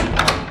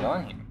 Oh,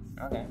 going here.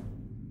 Okay.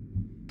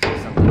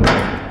 Something.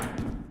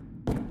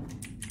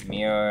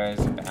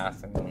 Mirrors,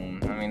 bathroom.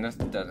 I mean, this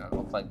doesn't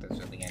look like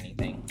there's really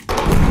anything.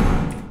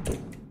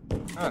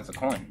 Oh, it's a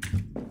coin.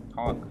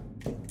 Hog.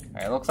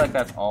 Alright, it looks like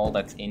that's all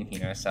that's in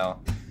here, so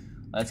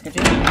let's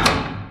continue.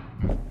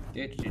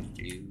 Okay.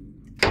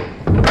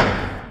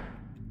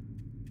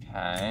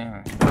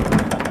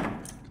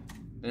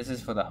 This is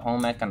for the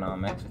home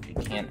economics, which you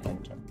can't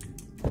enter.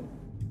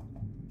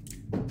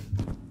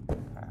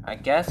 I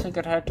guess we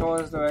could head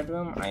towards the red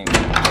room. I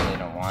really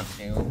don't want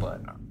to,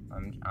 but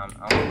I'm going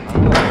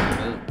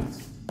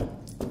boots.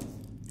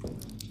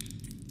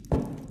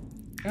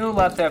 Who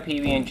left their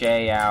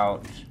PB&J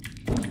out?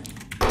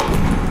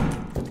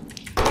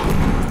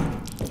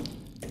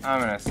 I'm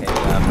gonna save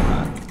that for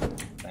that.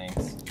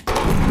 Thanks.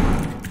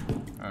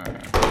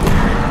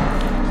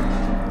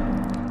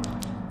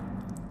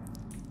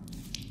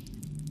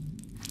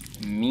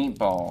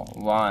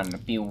 Meatball, run,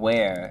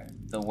 beware,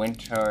 the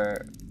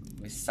winter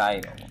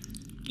recital.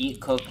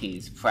 Eat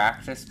cookies,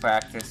 practice,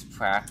 practice,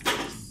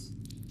 practice.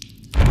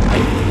 I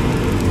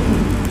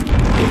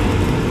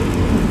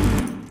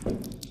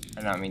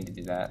did not mean to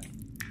do that.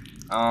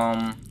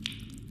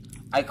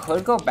 I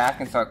could go back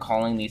and start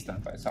calling these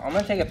numbers. So I'm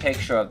gonna take a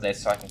picture of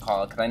this so I can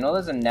call it, because I know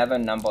there's another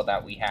number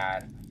that we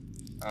had.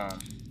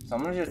 So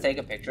I'm gonna just take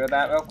a picture of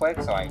that real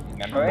quick so I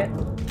remember it.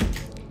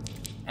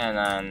 And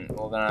then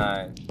we're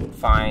gonna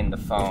find the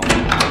phone.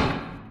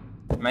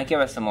 It might give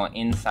us some more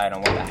insight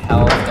on what the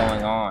hell is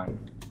going on.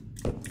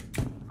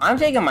 I'm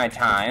taking my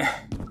time.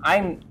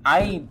 I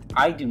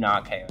do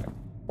not care.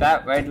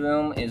 That red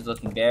room is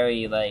looking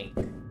very like,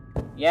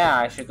 yeah,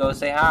 I should go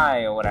say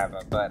hi or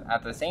whatever. But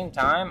at the same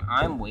time,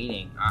 I'm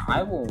waiting.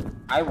 I will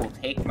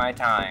take my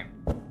time.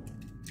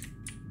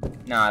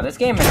 Nah, this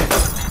game is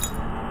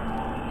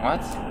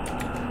what?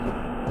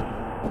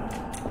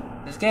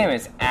 This game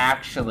is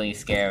actually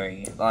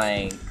scary.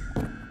 Like,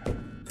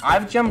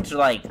 I've jumped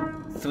like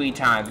 3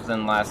 times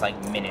within the last like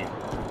minute.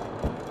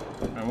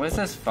 And where's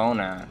this phone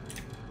at?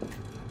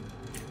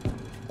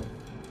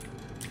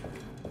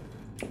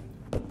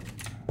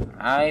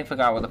 I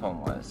forgot what the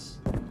phone was.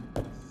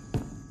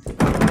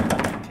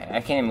 Okay,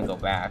 I can't even go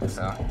back,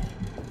 so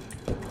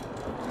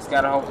just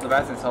gotta hope for the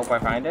best and hope I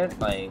find it.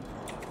 Like,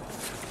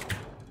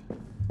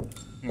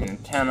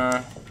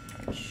 antenna,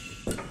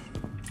 which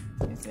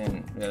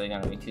isn't really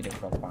gonna be too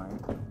difficult to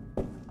find.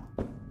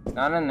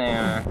 Not in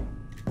there.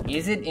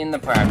 Is it in the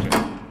practice?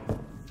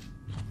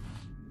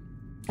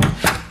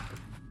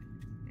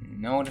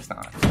 No, it's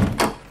not.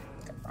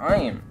 I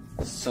am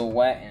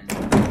sweating.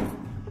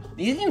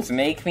 These games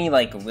make me,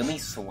 like, really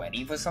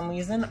sweaty for some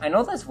reason. I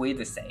know that's weird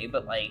to say,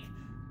 but, like,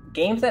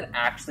 games that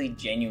actually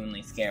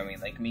genuinely scare me,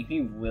 like, make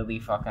me really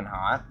fucking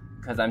hot.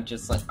 Because I'm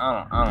just, like, I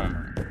don't know.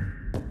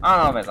 I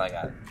don't know if it's like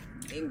that.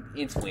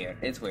 It's weird.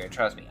 It's weird.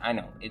 Trust me. I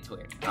know. It's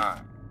weird.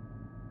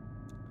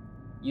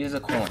 Use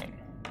a coin.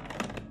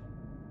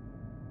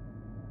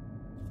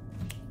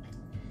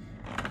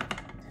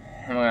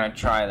 And we're gonna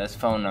try this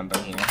phone number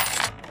here.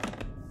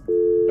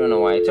 Don't know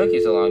why it took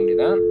you so long to do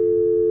that.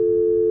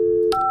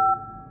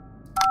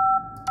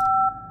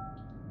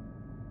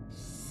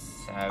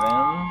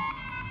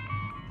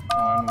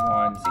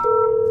 7110.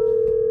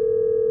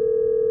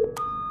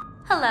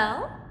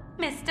 Hello,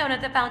 Miss Stone at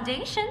the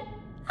Foundation.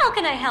 How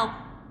can I help?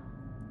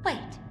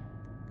 Wait,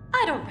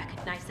 I don't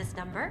recognize this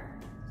number.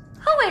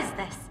 Who is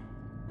this?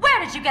 Where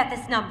did you get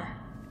this number?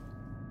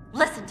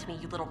 Listen to me,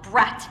 you little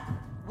brat.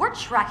 We're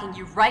tracking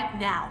you right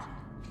now.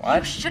 What?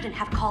 You shouldn't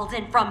have called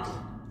in from...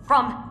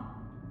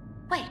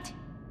 Wait,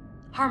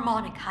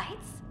 Harmonic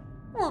Heights?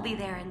 We'll be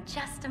there in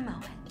just a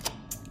moment.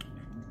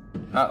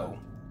 Uh-oh.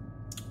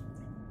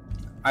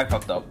 I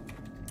fucked up.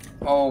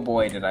 Oh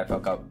boy, did I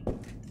fuck up.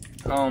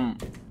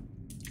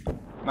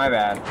 My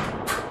bad.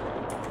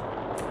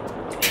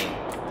 Tape.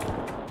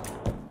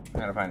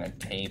 Gotta find a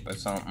tape or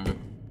something.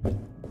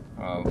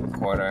 Oh,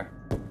 recorder.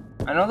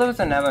 I know there was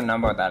another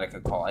number that I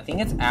could call. I think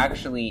it's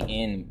actually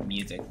in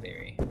Music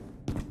Theory.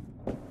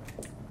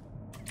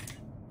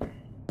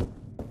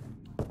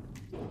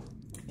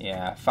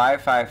 Yeah,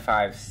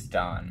 555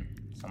 stun.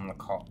 So I'm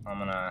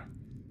gonna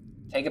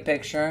take a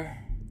picture.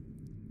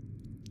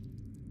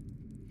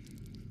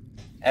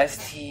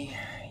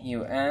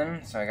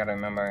 STUN, so I gotta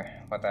remember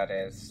what that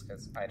is,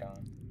 because I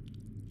don't.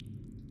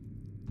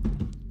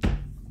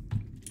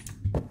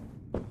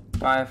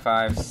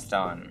 55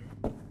 stun.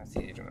 That's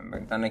easy to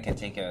remember. Then I can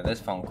take care of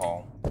this phone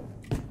call.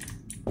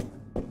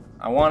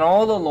 I want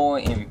all the lore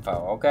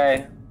info,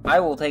 okay? I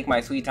will take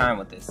my sweet time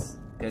with this,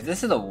 because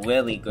this is a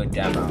really good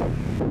demo.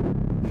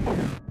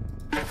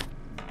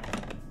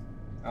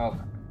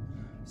 Okay.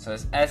 So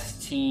it's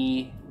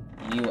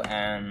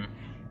STUN.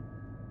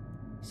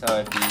 So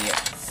it'd be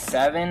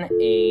 7,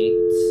 8,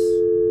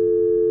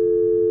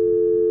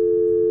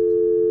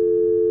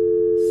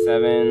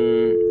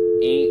 7,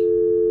 8.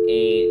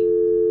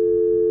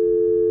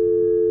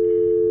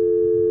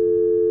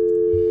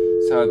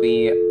 So it'd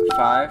be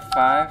 5,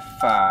 5,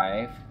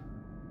 5,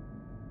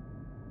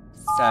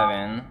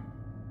 7,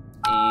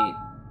 8,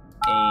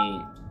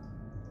 8,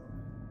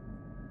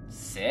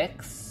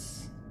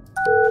 6.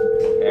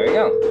 There we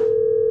go.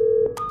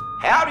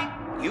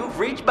 Howdy, you've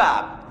reached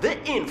Bob, the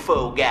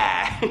info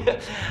guy.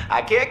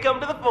 I can't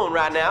come to the phone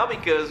right now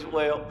because,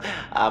 well,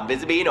 I'm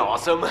busy being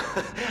awesome.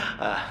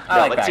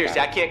 But seriously,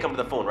 I can't come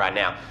to the phone right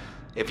now.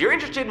 If you're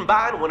interested in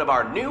buying one of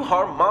our new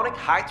Harmonic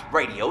Heights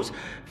radios,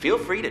 feel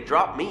free to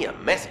drop me a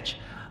message.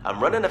 I'm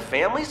running a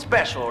family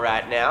special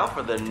right now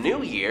for the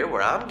new year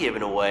where I'm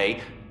giving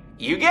away,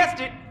 you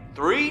guessed it,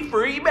 3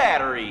 free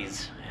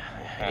batteries.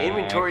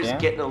 Inventory's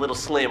getting a little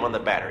slim on the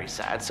battery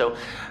side, so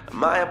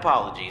my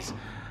apologies.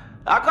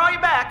 I'll call you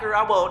back or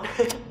I won't.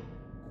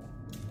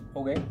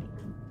 Okay.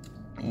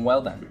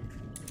 Well then.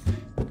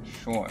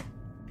 Sure.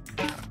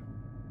 I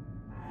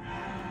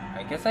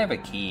guess I have a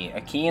key.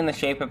 A key in the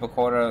shape of a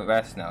quarter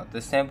rest note.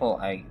 This sample,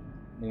 I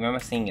remember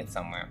seeing it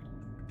somewhere.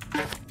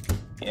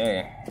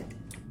 Yeah.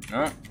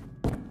 No.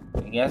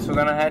 I guess we're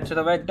gonna head to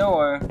the red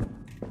door.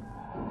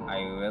 I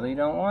really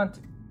don't want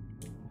to.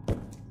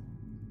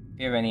 If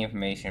you have any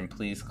information,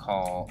 please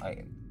call.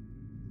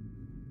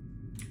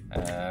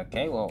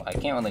 Okay, well, I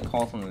can't really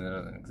call something that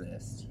doesn't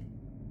exist.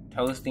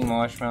 Toasty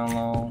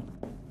marshmallow.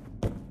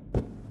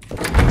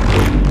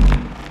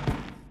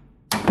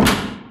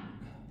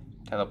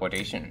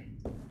 Teleportation.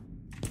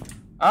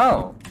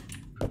 Oh!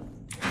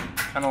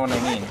 Kinda what I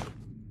mean.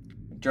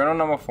 Journal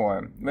number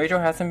 4. Rachel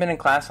hasn't been in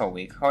class all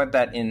week. Heard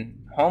that in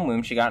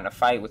homeroom she got in a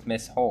fight with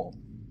Miss Hole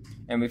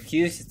and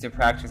refused to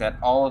practice at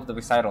all of the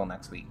recital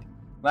next week.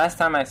 Last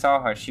time I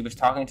saw her, she was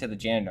talking to the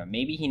janitor.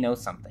 Maybe he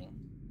knows something.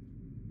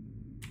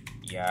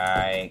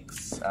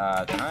 Yikes.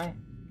 Can I?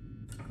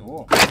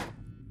 Cool.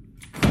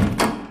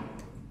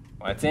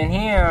 What's in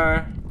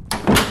here?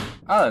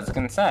 Oh, it's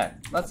gonna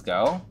set. Let's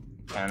go.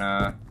 And,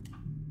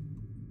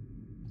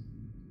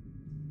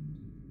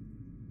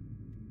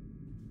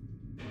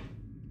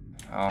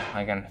 oh,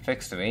 I can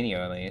fix the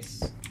radio at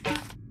least.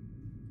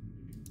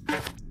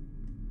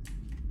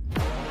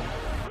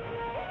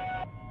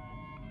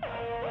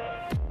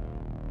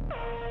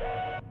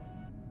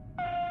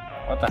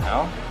 What the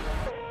hell?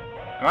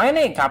 Am I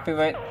gonna get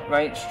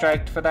copyright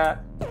striked for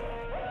that?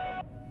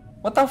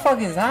 What the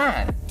fuck is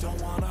that?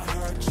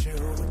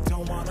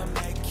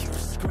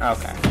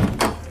 Okay.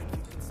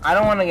 I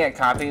don't want to get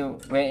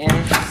copywritten,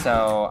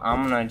 so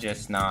I'm gonna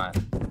just not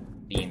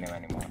be in there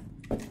anymore.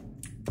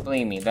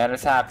 Believe me, that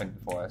has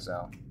happened before,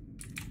 so.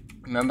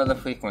 Remember the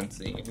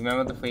frequency.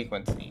 Remember the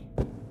frequency.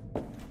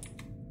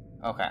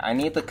 Okay, I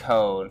need the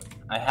code.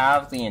 I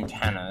have the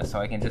antenna, so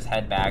I can just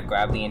head back,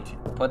 grab the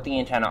put the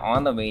antenna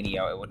on the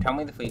radio. It will tell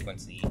me the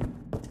frequency.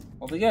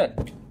 We'll be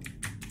good.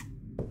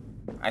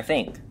 I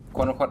think.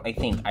 Quote unquote, I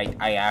think.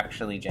 I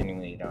actually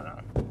genuinely don't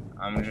know.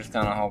 I'm just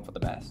gonna hope for the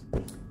best.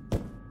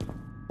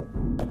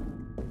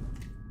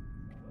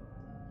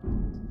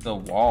 The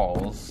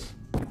walls.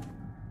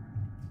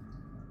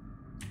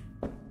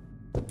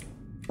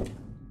 Am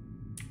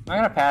I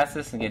gonna pass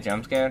this and get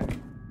jump scared?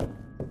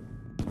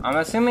 I'm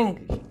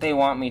assuming they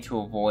want me to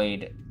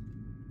avoid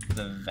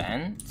the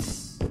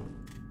vents.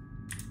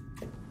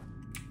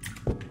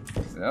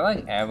 'Cause they're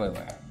like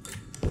everywhere.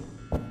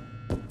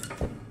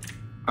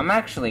 I'm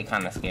actually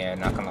kind of scared,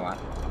 not gonna lie.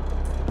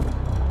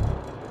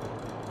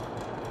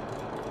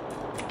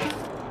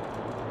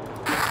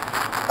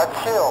 A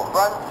chill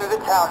runs through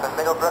the town of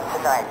Middlebrook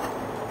tonight,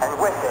 and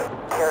with it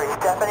carries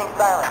deafening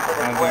silence in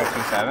its wake.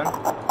 1027.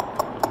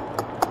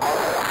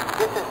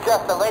 This is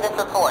just the latest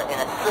report in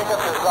a string of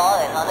bizarre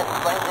and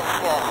unexplained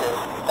experiences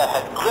that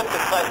has gripped the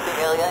tri-state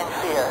area in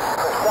fear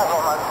for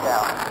several months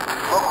now.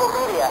 Local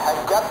media has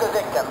dubbed the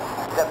victim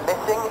the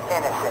missing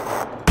innocent.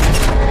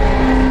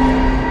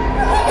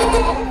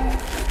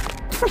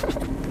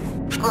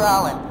 For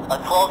Alan, a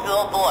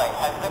 12-year-old boy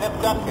has been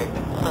abducted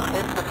from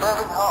his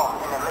suburban home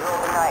in the middle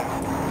of the night.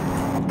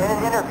 In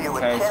an interview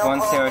with Okay, it's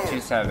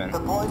 1027.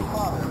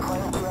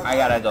 I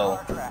gotta go.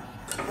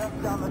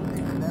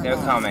 They're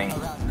coming.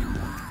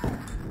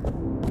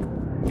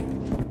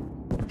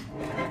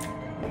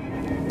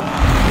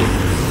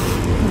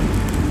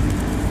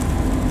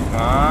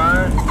 Come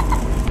on.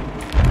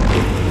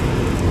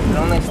 It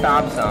only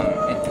stops them.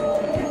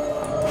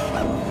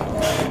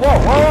 Whoa,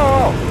 whoa, whoa,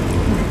 whoa!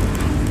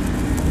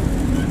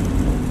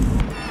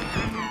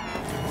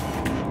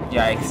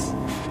 Yikes.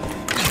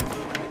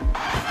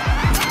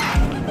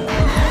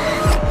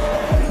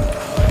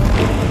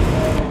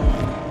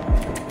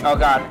 Oh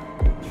god.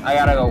 I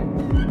gotta go.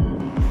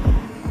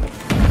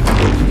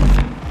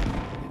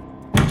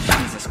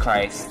 Jesus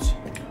Christ.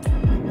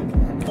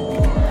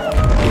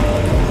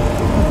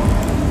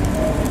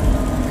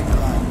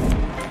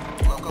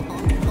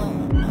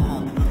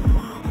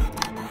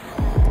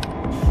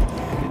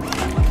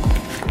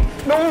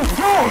 No!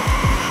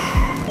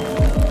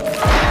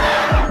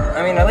 I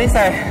mean, at least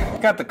I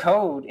got the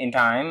code in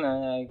time.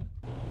 I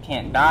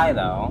can't die,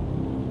 though.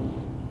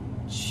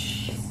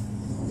 Jeez.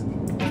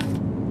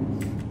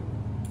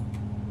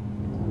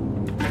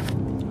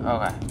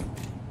 Okay.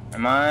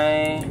 Am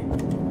I...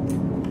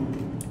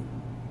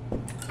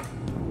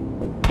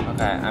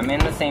 Okay, I'm in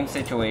the same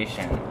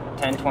situation.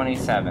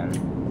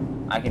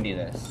 1027. I can do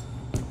this.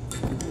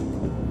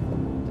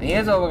 So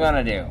here's what we're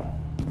gonna do.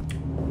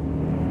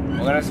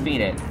 We're gonna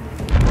speed it.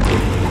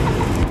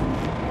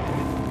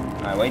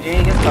 Alright, wait till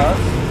he gets close.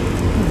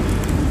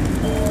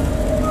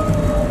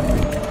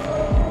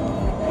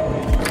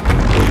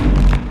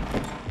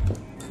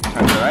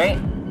 Turn to the right.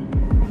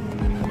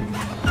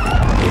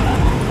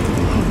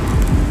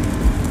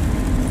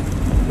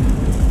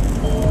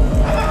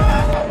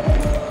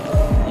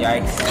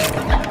 Yikes.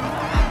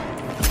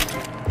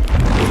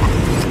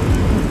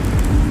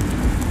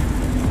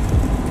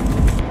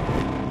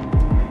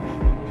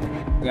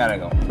 We gotta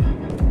go.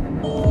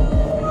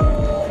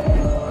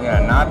 We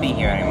gotta not be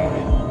here anymore.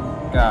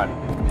 God.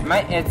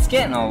 It's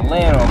getting a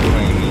little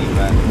creamy,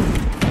 but...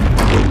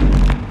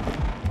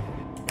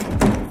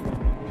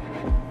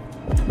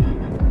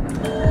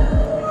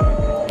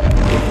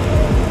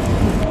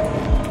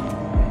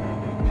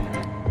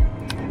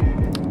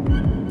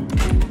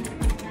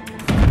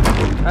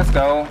 Let's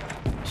go.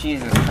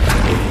 Jesus Christ.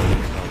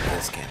 Oh,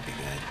 this can't be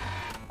good.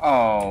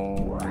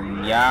 Oh,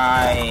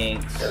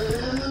 yikes.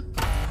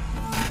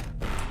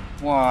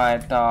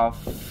 What the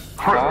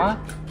fuck?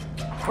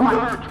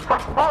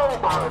 Oh,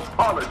 my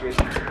apologies.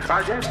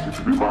 I guess it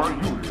to be my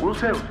usual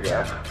self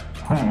here.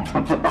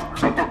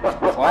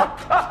 What?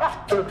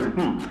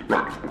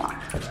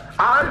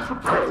 I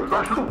suppose I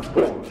should have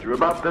warned you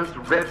about those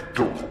red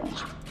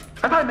doors.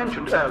 As I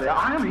mentioned earlier,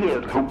 I am here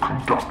to help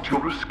conduct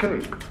your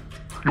escape.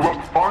 You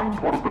must find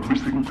one of the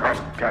missing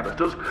talent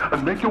canisters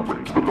and make your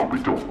way to the lobby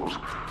doors.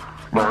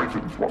 I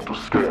didn't want to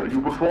scare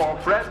you before,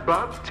 Fred,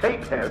 but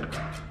Tapehead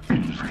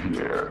is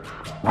here.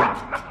 Run,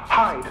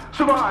 hide,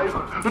 survive,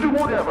 do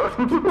whatever.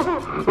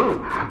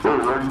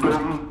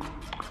 And,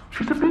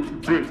 she's a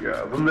bit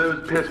bigger than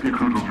those pesky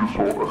critters you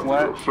saw earlier,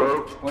 What? so...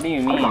 What do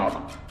you mean?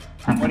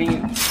 What do you...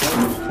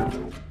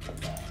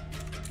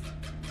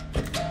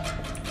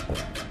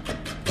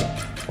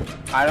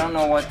 I don't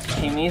know what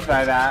she means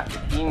by that.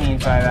 He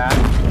means by that.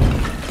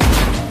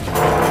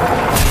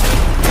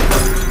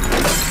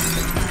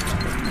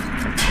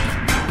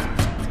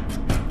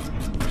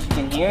 She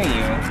can hear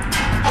you.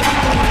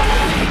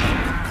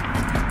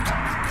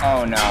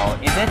 Oh no.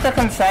 Is it the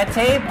cassette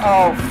tape?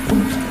 Oh.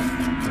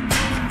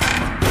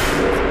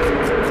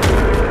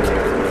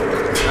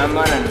 I'm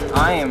running.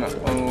 I am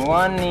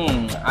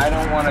running. I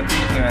don't want to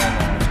be here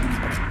anymore.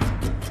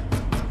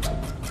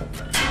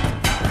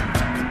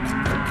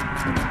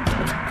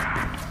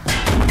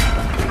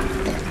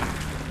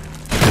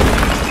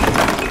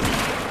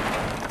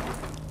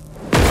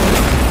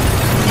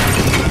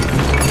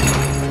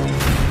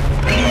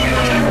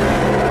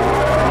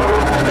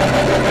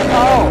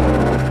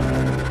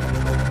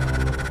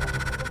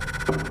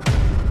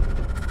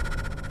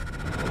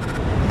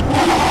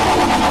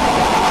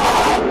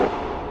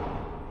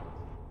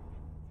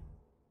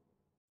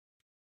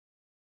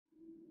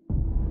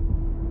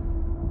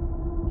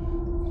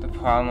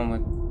 Problem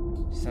with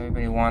just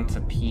everybody wants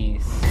a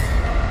piece.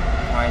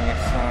 Find your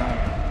song.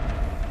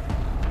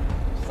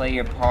 Play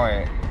your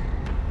part.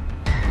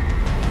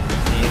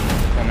 See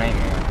the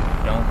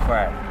nightmare. Don't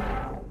fret.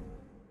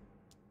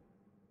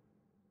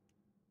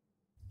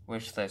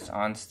 Wishlist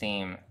on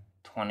Steam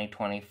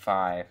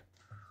 2025.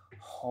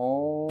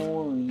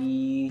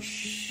 Holy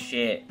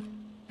shit.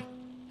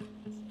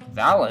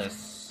 That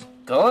was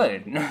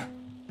good.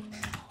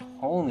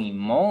 Holy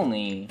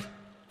moly.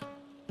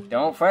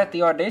 Don't fret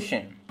the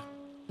audition.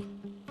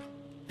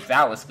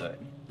 That was good.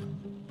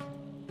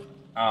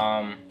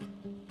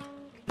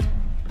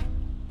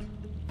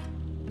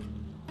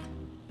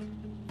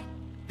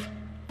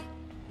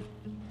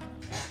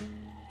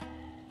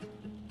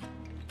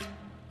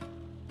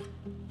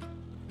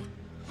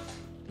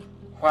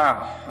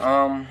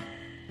 Wow.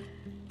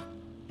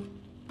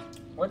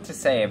 What to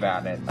say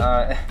about it?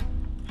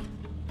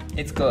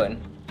 It's good.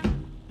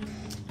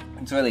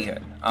 It's really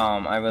good.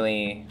 I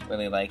really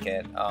like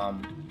it.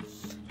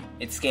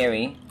 It's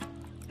scary.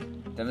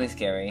 Definitely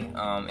scary.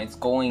 It's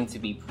going to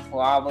be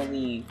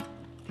probably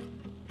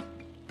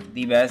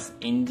the best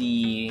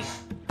indie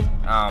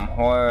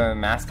horror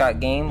mascot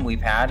game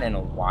we've had in a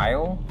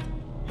while.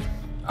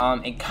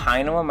 It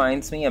kind of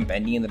reminds me of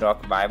Bendy and the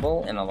Dark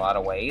Bible in a lot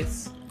of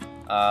ways.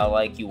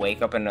 Like you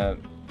wake up in a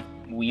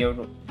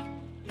weird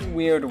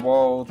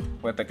world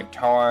with a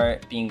guitar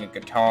being a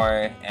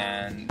guitar,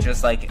 and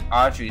just like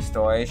Audrey's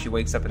story, she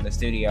wakes up in the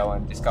studio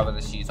and discovers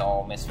that she's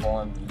all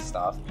misformed and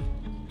stuff.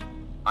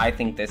 I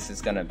think this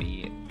is gonna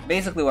be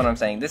basically what I'm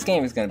saying. This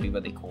game is gonna be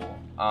really cool.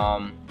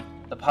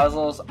 The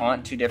puzzles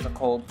aren't too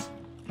difficult.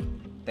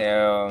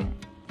 They're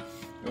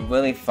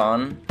really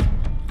fun.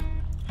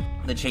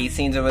 The chase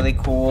scenes are really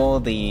cool.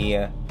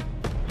 The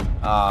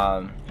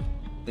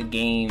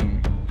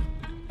game,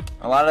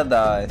 a lot of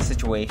the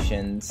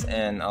situations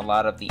and a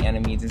lot of the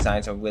enemy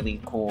designs are really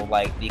cool.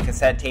 Like the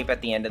cassette tape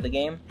at the end of the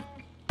game,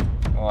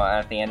 or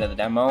at the end of the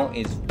demo,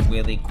 is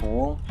really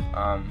cool.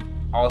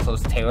 Also,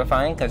 it's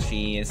terrifying because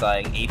she is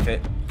like 8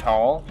 feet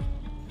tall.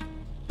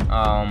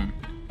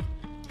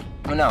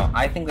 No,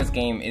 I think this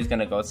game is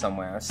gonna go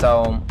somewhere.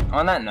 So,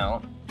 on that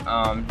note,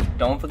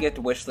 don't forget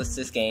to wishlist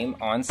this game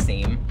on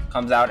Steam.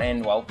 Comes out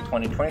in, well,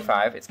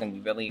 2025. It's gonna be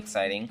really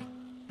exciting.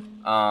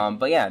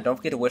 But yeah, don't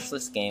forget to wishlist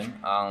this game.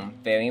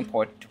 Very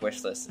important to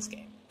wishlist this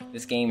game.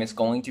 This game is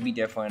going to be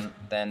different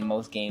than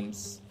most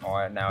games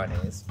are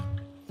nowadays.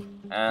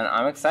 And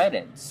I'm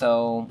excited.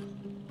 So,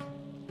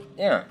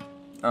 yeah.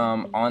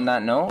 On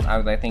that note, I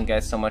would like to thank you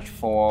guys so much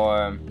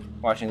for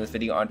watching this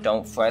video on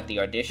Don't Fret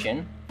the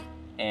Audition.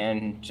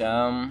 And,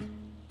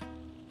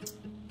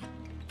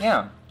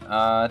 yeah.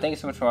 Thank you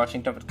so much for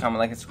watching. Don't forget to comment,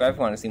 like, and subscribe if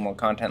you want to see more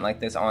content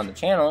like this on the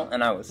channel.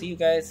 And I will see you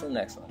guys in the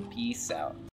next one. Peace out.